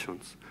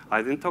attentions.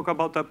 I didn't talk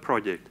about that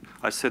project.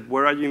 I said,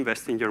 where are you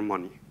investing your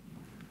money?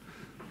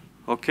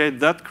 Okay,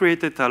 that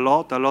created a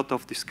lot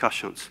of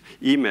discussions,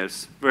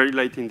 emails, very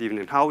late in the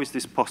evening. How is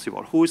this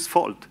possible? Whose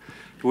fault?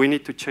 We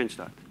need to change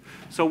that.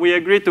 So we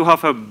agreed to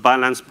have a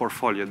balanced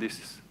portfolio. This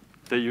is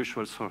the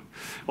usual sort.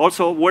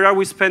 Also, where are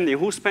we spending?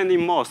 Who's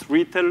spending most?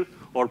 Retail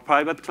or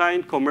private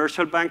client,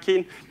 commercial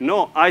banking?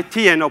 No, IT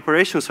and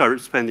operations are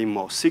spending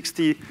most,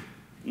 60%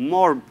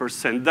 more.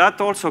 That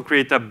also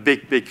creates a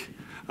big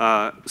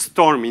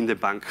storm in the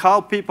bank.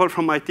 How people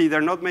from IT,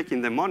 they're not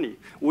making the money.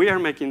 We are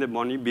making the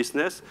money,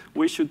 business.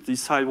 We should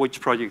decide which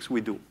projects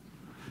we do.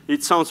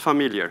 It sounds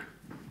familiar.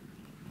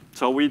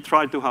 So we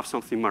try to have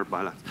something more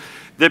balanced.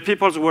 The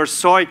people were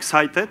so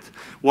excited.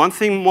 One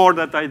thing more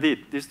that I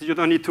did, this you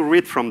don't need to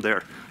read from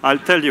there. I'll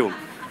tell you.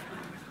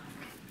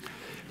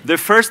 The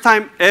first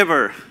time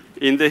ever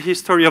in the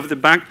history of the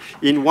bank,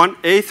 in one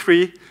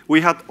A3,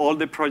 we had all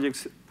the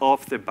projects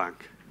of the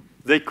bank.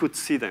 They could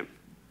see them.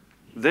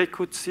 They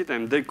could see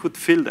them. They could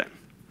feel them.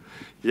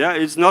 Yeah,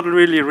 it's not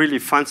really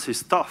fancy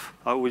stuff.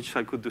 I wish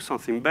I could do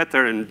something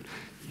better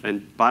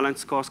and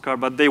balance cost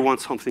card, but they want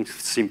something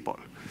simple.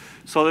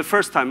 So the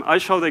first time, I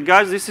show the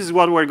guys, this is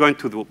what we're going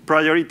to do.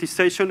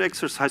 Prioritization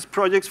exercise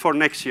projects for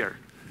next year.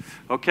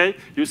 Okay?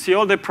 You see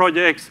all the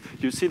projects,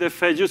 you see the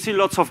phase, you see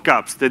lots of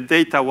gaps. The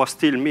data was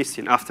still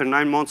missing after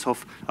 9 months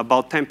of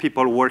about 10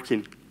 people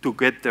working to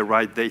get the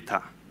right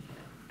data.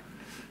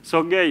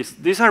 So guys,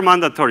 these are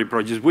mandatory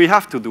projects. We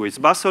have to do it. It's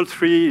Basel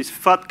III, it's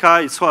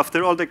FATCA, so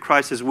after all the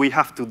crises, we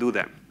have to do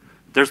them.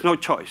 There's no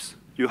choice.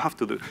 You have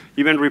to do it.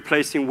 Even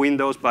replacing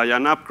Windows by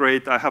an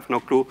upgrade, I have no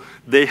clue.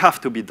 They have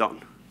to be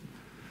done.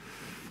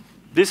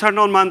 These are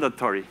not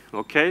mandatory,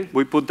 okay?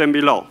 We put them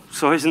below.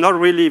 So it's not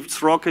really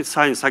it's rocket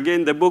science.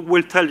 Again, the book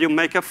will tell you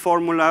make a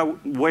formula,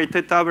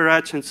 weighted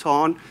average, and so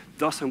on.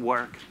 Doesn't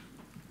work.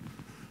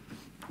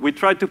 We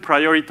try to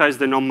prioritize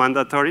the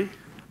non-mandatory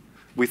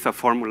with a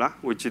formula,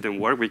 which didn't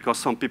work because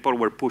some people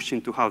were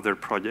pushing to have their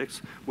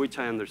projects, which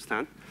I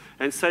understand,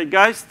 and say,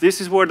 guys,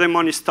 this is where the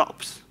money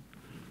stops.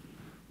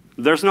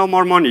 There's no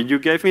more money. You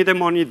gave me the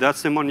money.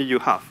 That's the money you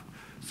have.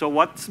 So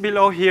what's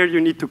below here, you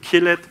need to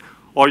kill it,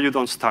 or you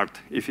don't start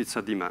if it's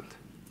a demand.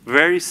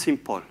 Very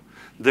simple.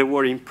 They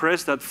were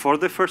impressed that for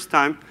the first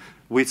time,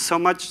 with so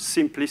much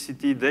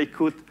simplicity, they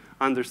could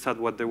understand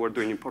what they were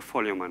doing in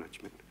portfolio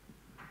management.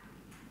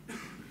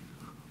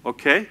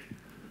 Okay?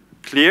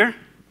 Clear?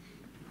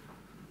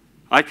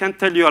 I can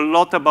tell you a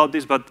lot about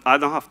this, but I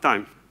don't have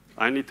time.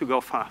 I need to go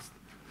fast.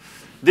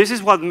 This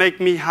is what makes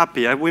me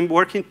happy. I've been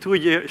working 2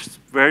 years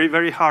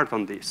very hard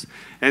on this.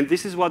 And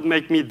this is what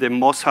makes me the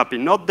most happy.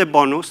 Not the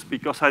bonus,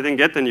 because I didn't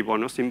get any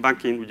bonus. In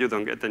banking, you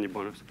don't get any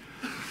bonus.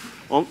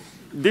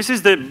 This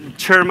is the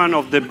chairman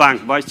of the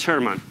bank, vice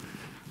chairman.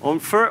 On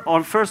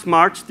 1st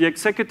March, the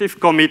executive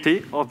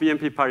committee of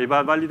BNP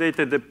Paribas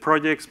validated the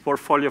project's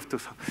portfolio of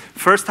 2000.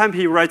 First time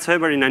he writes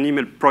ever in an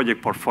email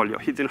project portfolio.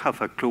 He didn't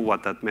have a clue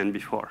what that meant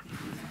before.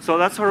 So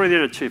that's already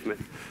an achievement.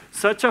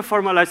 Such a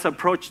formalized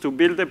approach to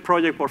build the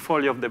project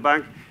portfolio of the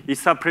bank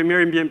is a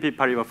premiere in BNP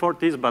Paribas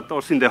Fortis, but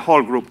also in the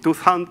whole group,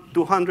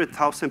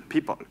 200,000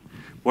 people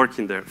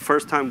working there.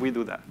 First time we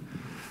do that.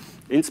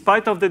 In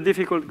spite of the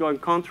difficult going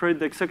country,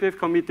 the executive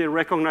committee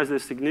recognized the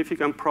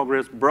significant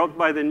progress brought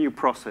by the new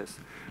process,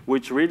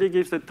 which really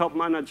gives the top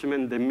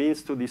management the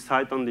means to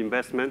decide on the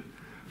investment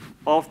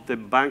of the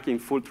bank in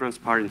full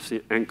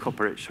transparency and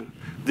cooperation.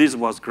 This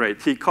was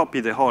great. He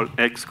copied the whole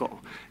EXCO,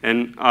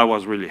 and I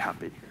was really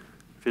happy.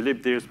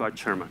 Philippe Diers, vice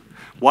chairman.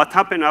 What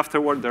happened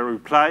afterward, the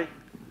reply?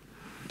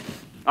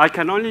 I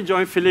can only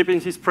join Philippe in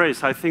his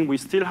praise. I think we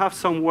still have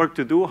some work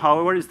to do.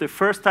 However, it's the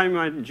first time in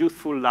my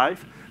youthful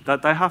life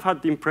that I have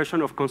had the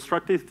impression of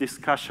constructive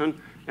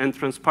discussion and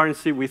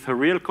transparency with a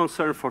real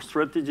concern for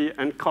strategy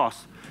and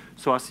cost.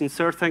 So a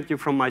sincere thank you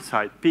from my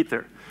side.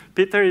 Peter.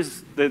 Peter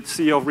is the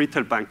CEO of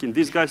retail banking.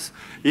 This guy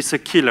is a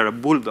killer, a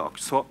bulldog.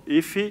 So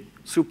if he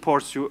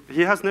supports you,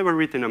 he has never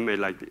written a mail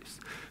like this.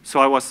 So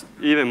I was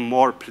even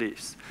more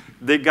pleased.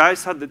 The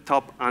guys at the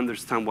top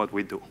understand what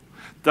we do.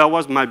 That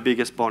was my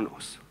biggest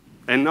bonus.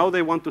 And now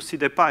they want to see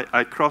the pie.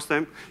 I cross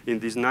them in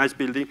this nice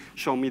building,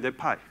 show me the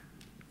pie.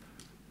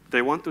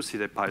 They want to see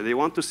the pie. They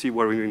want to see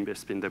where we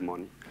invest in the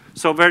money.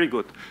 So very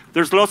good.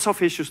 There's lots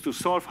of issues to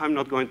solve. I'm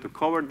not going to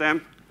cover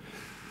them.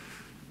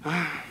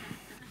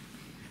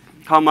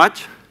 How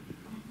much?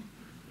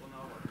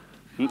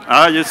 1 hour.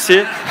 Ah, you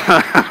see?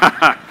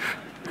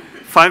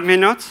 5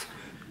 minutes?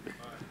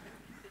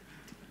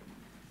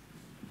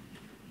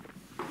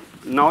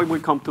 Now we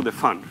come to the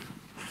fun.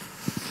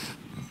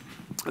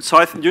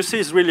 So you see,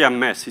 it's really a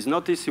mess. It's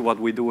not easy what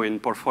we do in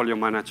portfolio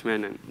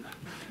management. And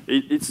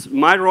it's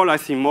my role, I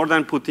think, more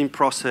than putting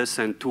process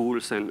and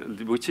tools, and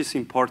which is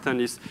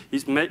important, is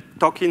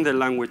talking the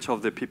language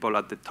of the people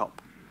at the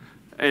top.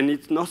 And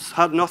it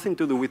had nothing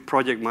to do with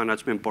project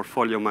management,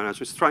 portfolio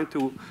management. It's trying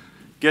to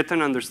get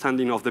an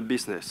understanding of the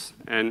business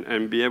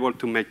and be able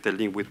to make the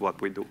link with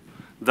what we do.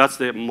 That's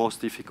the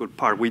most difficult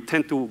part. We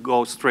tend to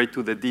go straight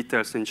to the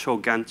details and show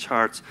Gantt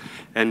charts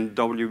and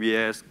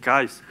WBS.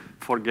 Guys,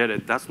 forget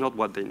it. That's not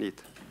what they need.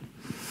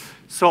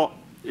 So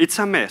it's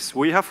a mess.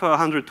 We have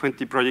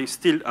 120 projects,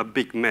 still a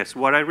big mess.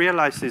 What I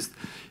realize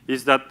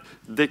is that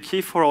the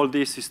key for all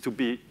this is to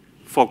be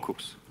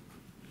focused.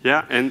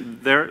 Yeah,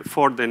 and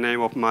therefore the name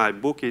of my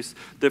book is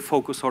The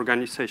Focus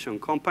Organization.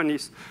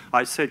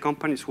 I say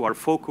companies who are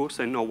focused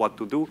and know what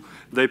to do,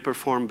 they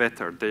perform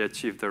better, they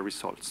achieve their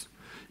results.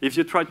 If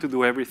you try to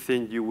do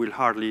everything, you will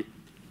hardly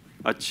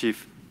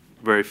achieve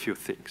very few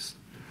things.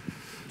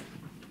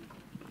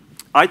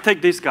 I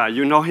take this guy,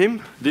 you know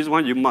him? This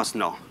one you must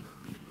know.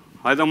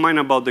 I don't mind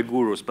about the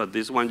gurus, but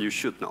this one you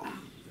should know.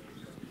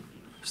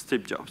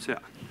 Steve Jobs, yeah.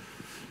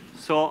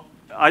 So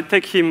I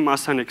take him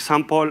as an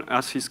example,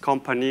 as his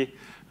company.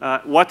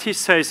 What he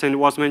says, and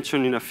was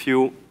mentioned in a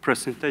few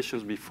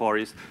presentations before,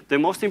 is the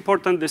most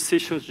important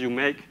decisions you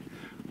make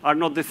are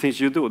not the things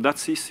you do.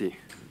 That's easy.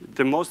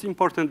 The most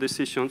important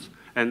decisions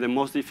and the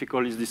most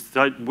difficult is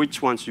decide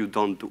which ones you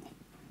don't do.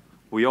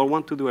 We all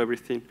want to do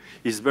everything.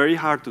 It's very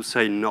hard to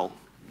say no.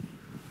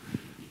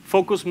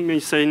 Focus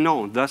means say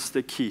no. That's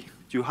the key.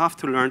 You have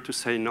to learn to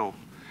say no.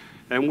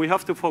 And we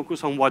have to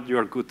focus on what you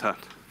are good at.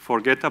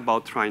 Forget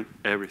about trying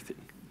everything.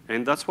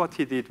 And that's what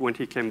he did when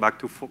he came back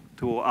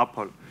to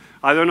Apple.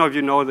 I don't know if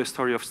you know the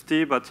story of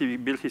Steve, but he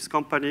built his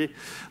company.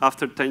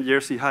 After 10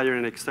 years, he hired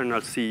an external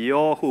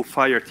CEO who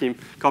fired him,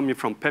 coming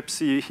from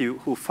Pepsi,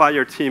 who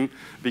fired him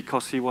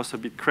because he was a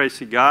bit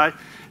crazy guy.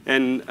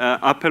 And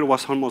Apple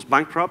was almost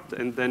bankrupt.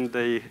 And then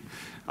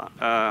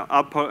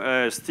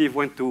Steve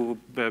went to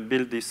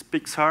build this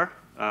Pixar,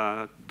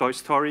 Toy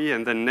Story,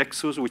 and then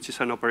Nexus, which is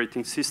an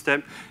operating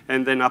system.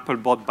 And then Apple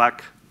bought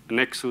back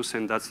Nexus,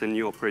 and that's the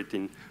new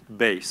operating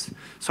base.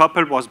 So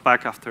Apple was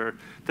back after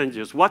 10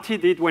 years. What he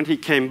did when he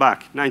came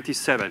back,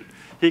 97,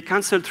 he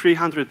canceled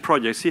 300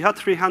 projects. He had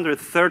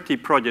 330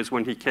 projects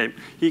when he came.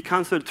 He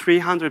canceled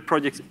 300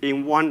 projects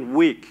in 1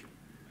 week.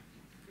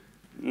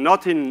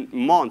 Not in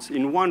months,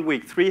 in 1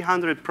 week,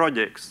 300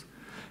 projects.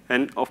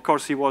 And of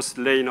course, he was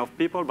laying off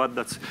people,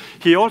 but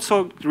he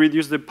also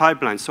reduced the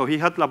pipeline. So he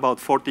had about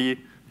 40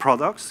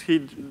 products. He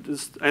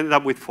just ended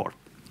up with 4.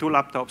 2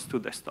 laptops, 2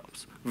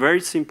 desktops. Very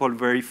simple,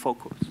 very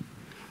focused.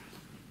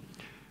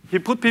 He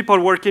put people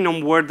working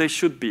on where they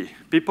should be.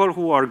 People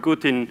who are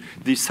good in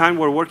design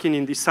were working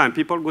in design.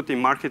 People good in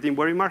marketing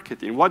were in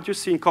marketing. What you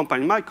see in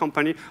company, my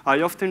company,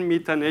 I often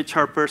meet an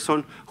HR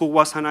person who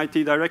was an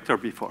IT director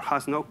before,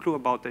 has no clue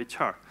about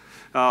HR,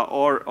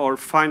 or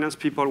finance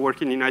people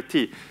working in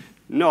IT.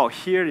 No,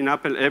 here in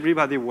Apple,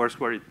 everybody works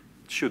where it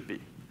should be.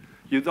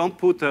 You don't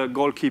put a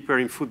goalkeeper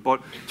in football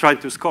trying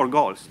to score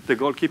goals. The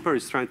goalkeeper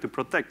is trying to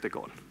protect the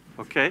goal,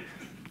 okay?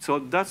 So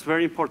that's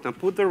very important.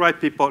 Put the right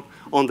people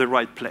on the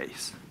right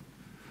place.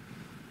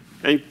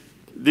 And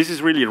this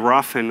is really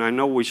rough, and I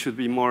know we should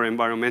be more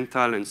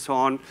environmental and so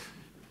on.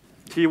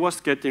 He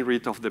was getting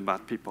rid of the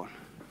bad people.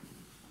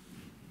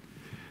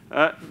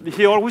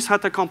 He always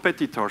had a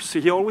competitor. So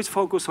he always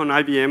focused on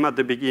IBM at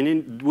the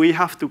beginning. We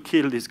have to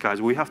kill these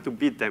guys. We have to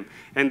beat them.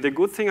 And the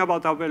good thing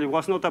about Apple, it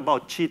was not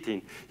about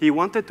cheating. He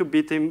wanted to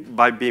beat him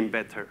by being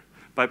better,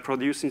 by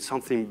producing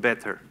something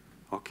better,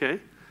 okay?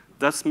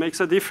 That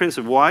makes a difference.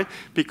 Why?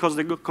 Because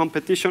the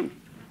competition,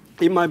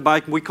 in my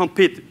bike, we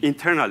compete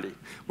internally.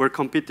 We're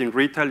competing,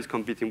 retail is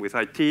competing with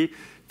IT.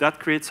 That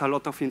creates a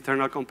lot of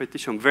internal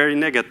competition, very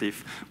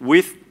negative.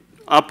 With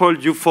Apple,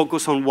 you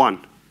focus on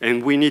one,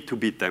 and we need to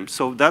beat them.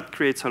 So that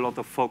creates a lot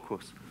of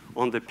focus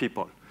on the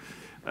people.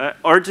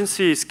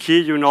 Urgency is key.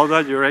 You know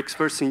that. You're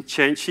experts in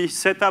change. He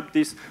set up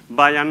this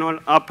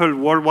biannual Apple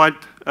Worldwide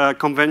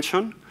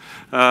Convention.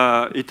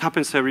 It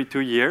happens every 2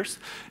 years,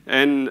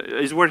 and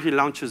is where he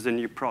launches the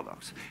new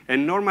products.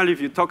 And normally,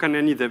 if you talk to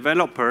any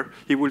developer,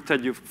 he will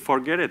tell you,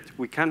 forget it.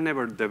 We can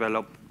never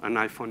develop an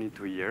iPhone in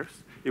 2 years.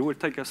 It will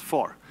take us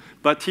 4.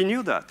 But he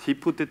knew that. He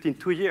put it in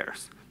 2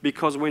 years.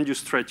 Because when you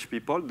stretch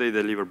people, they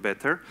deliver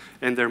better,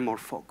 and they're more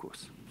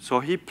focused. So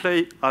he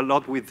played a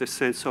lot with the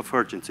sense of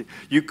urgency.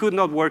 You could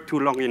not work too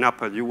long in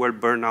Apple. You will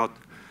burn out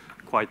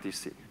quite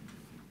easy.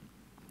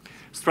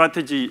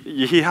 Strategy,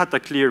 he had a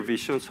clear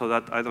vision, so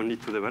that I don't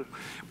need to develop.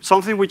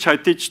 Something which I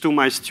teach to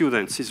my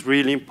students is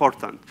really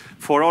important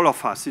for all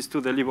of us is to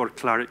deliver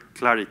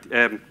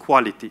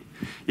quality.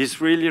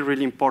 It's really,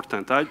 really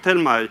important. I tell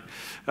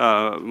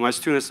my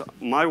students,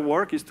 my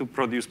work is to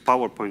produce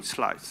PowerPoint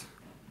slides.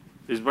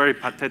 It's very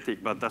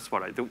pathetic, but that's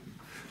what I do.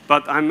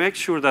 But I make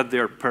sure that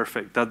they're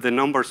perfect, that the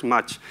numbers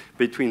match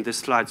between the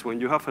slides. When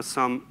you have a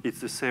sum,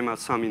 it's the same as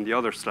sum in the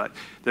other slide.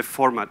 The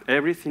format,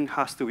 everything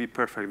has to be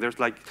perfect. There's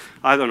like,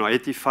 I don't know,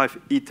 85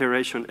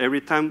 iterations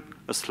every time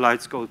a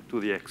slides go to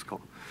the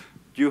Exco.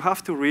 You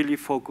have to really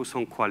focus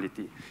on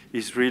quality.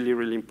 It's really,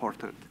 really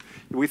important.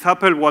 With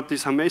Apple, what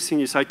is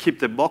amazing is I keep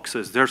the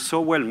boxes. They're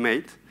so well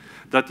made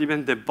that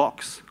even the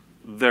box,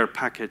 their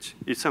package,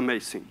 it's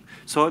amazing.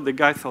 So the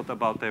guy thought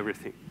about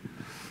everything.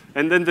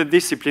 And then the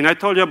discipline. I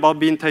told you about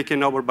being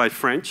taken over by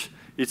French.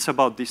 It's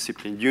about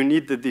discipline. You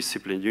need the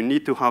discipline. You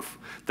need to have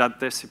that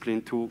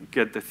discipline to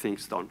get the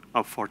things done,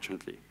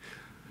 unfortunately.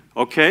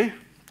 OK,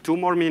 2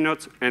 more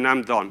minutes, and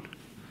I'm done.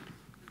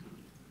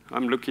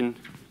 I'm looking,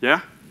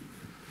 yeah?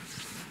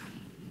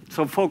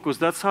 So focus.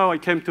 That's how I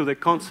came to the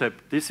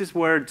concept. This is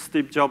where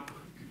Steve Jobs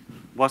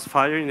was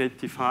fired in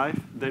 '85.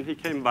 Then he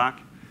came back,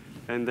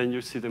 and then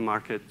you see the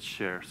market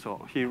share.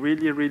 So he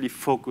really, really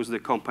focused the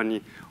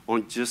company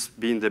on just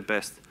being the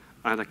best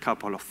at a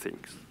couple of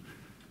things.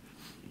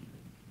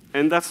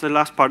 And that's the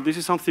last part. This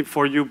is something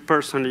for you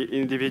personally,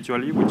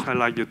 individually, which I'd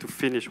like you to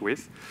finish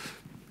with.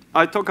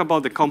 I talk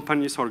about the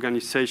companies,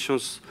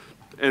 organizations,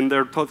 and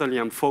they're totally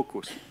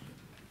unfocused.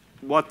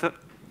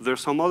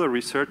 There's some other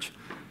research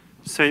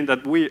saying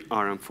that we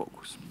are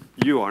unfocused.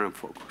 You are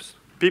unfocused.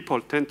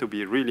 People tend to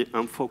be really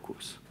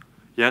unfocused,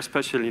 yeah,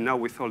 especially now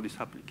with all these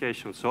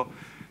applications. So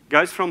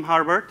guys from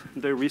Harvard,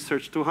 they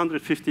researched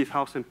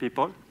 250,000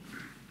 people.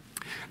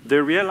 They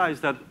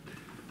realized that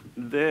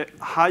the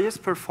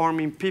highest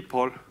performing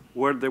people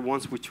were the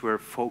ones which were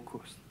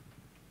focused.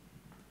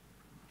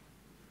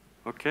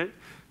 Okay?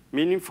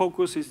 Meaning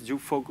focus is you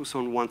focus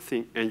on one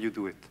thing and you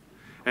do it.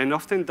 And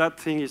often that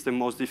thing is the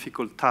most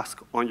difficult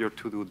task on your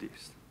to-do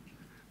list.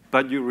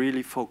 But you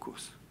really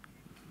focus.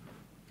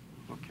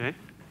 Okay?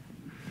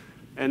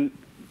 And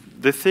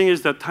the thing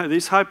is that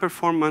these high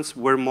performance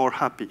were more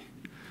happy.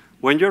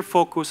 When you're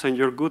focused and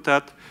you're good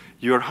at,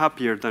 you're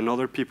happier than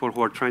other people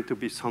who are trying to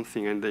be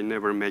something and they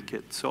never make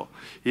it. So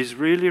it's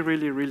really,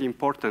 really, really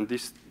important.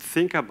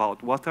 Think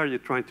about what are you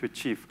trying to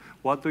achieve?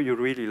 What do you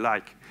really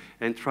like?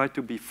 And try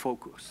to be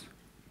focused.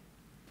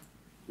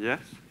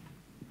 Yes?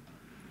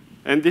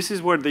 And this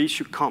is where the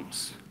issue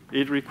comes.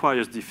 It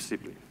requires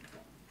discipline.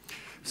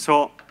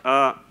 So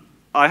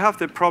I have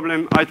the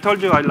problem. I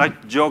told you I like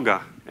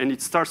yoga, and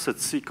it starts at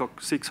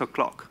 6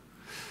 o'clock.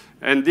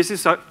 And this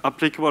is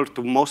applicable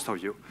to most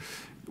of you.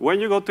 When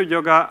you go to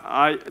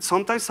yoga,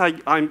 sometimes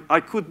I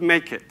could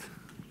make it.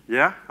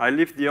 Yeah? I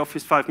leave the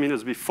office 5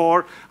 minutes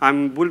before. I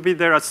will be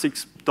there at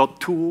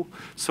 6:02,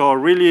 so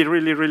really,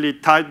 really, really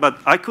tight, but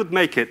I could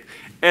make it.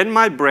 And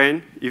my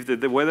brain, if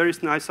the weather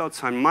is nice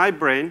outside, my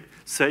brain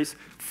says,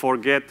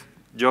 forget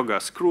yoga,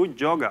 screw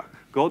yoga.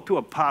 Go to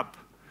a pub,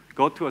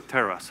 go to a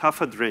terrace,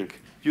 have a drink.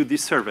 You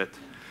deserve it.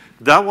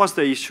 That was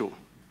the issue.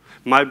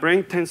 My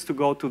brain tends to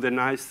go to the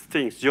nice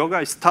things. Yoga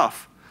is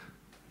tough,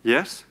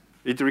 yes?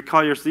 It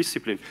requires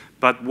discipline.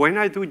 But when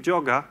I do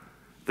yoga,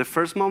 the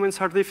first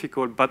moments are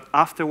difficult, but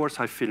afterwards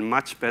I feel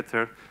much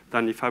better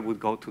than if I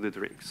would go to the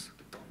drinks.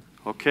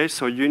 Okay,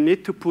 so you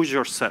need to push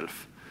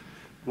yourself.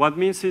 What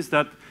means is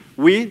that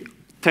we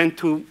tend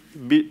to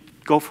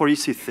go for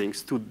easy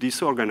things, to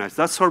disorganize.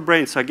 That's our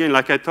brains. Again,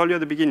 like I told you at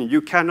the beginning,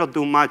 you cannot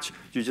do much.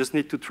 You just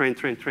need to train,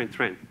 train, train,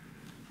 train.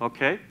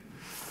 Okay?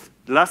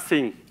 Last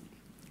thing,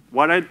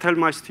 what I tell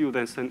my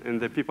students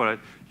and the people,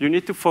 you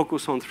need to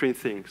focus on 3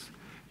 things.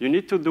 You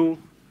need to do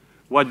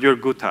what you're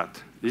good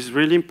at. It's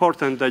really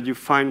important that you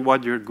find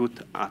what you're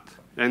good at.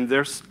 And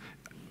there's,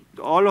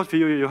 all of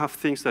you have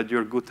things that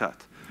you're good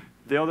at.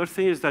 The other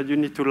thing is that you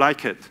need to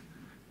like it.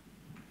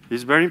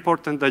 It's very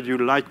important that you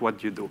like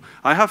what you do.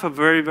 I have a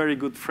very, very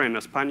good friend,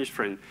 a Spanish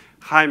friend,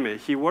 Jaime.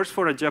 He works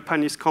for a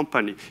Japanese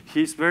company.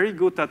 He's very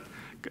good at,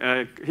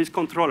 he's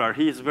controller.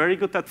 He is very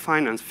good at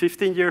finance.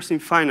 15 years in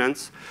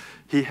finance.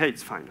 He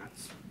hates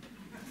finance.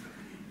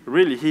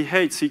 Really, he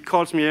hates. He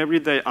calls me every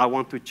day, I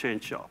want to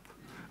change job.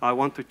 I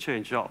want to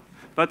change job.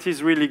 But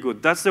he's really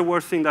good. That's the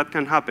worst thing that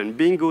can happen,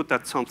 being good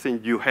at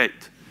something you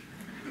hate.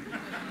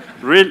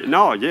 Really?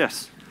 No,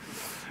 yes.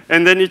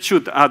 And then it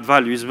should add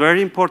value. It's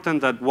very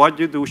important that what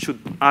you do should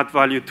add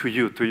value to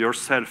you, to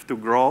yourself, to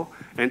grow,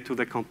 and to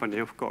the company,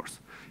 of course.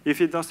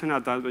 If it doesn't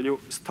add value,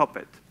 stop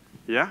it.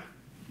 Yeah?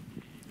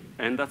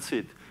 And that's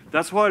it.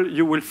 That's why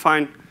you will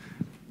find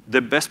the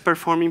best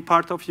performing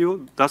part of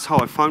you. That's how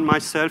I found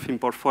myself in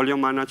portfolio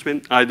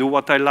management. I do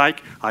what I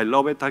like. I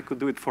love it. I could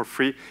do it for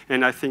free.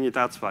 And I think it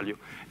adds value.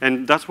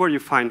 And that's where you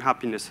find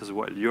happiness as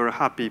well. You're a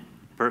happy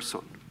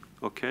person.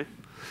 Okay?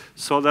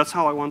 So that's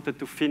how I wanted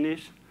to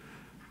finish.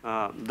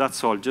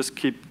 That's all. Just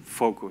keep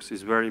focus.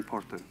 It's very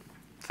important.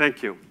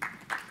 Thank you.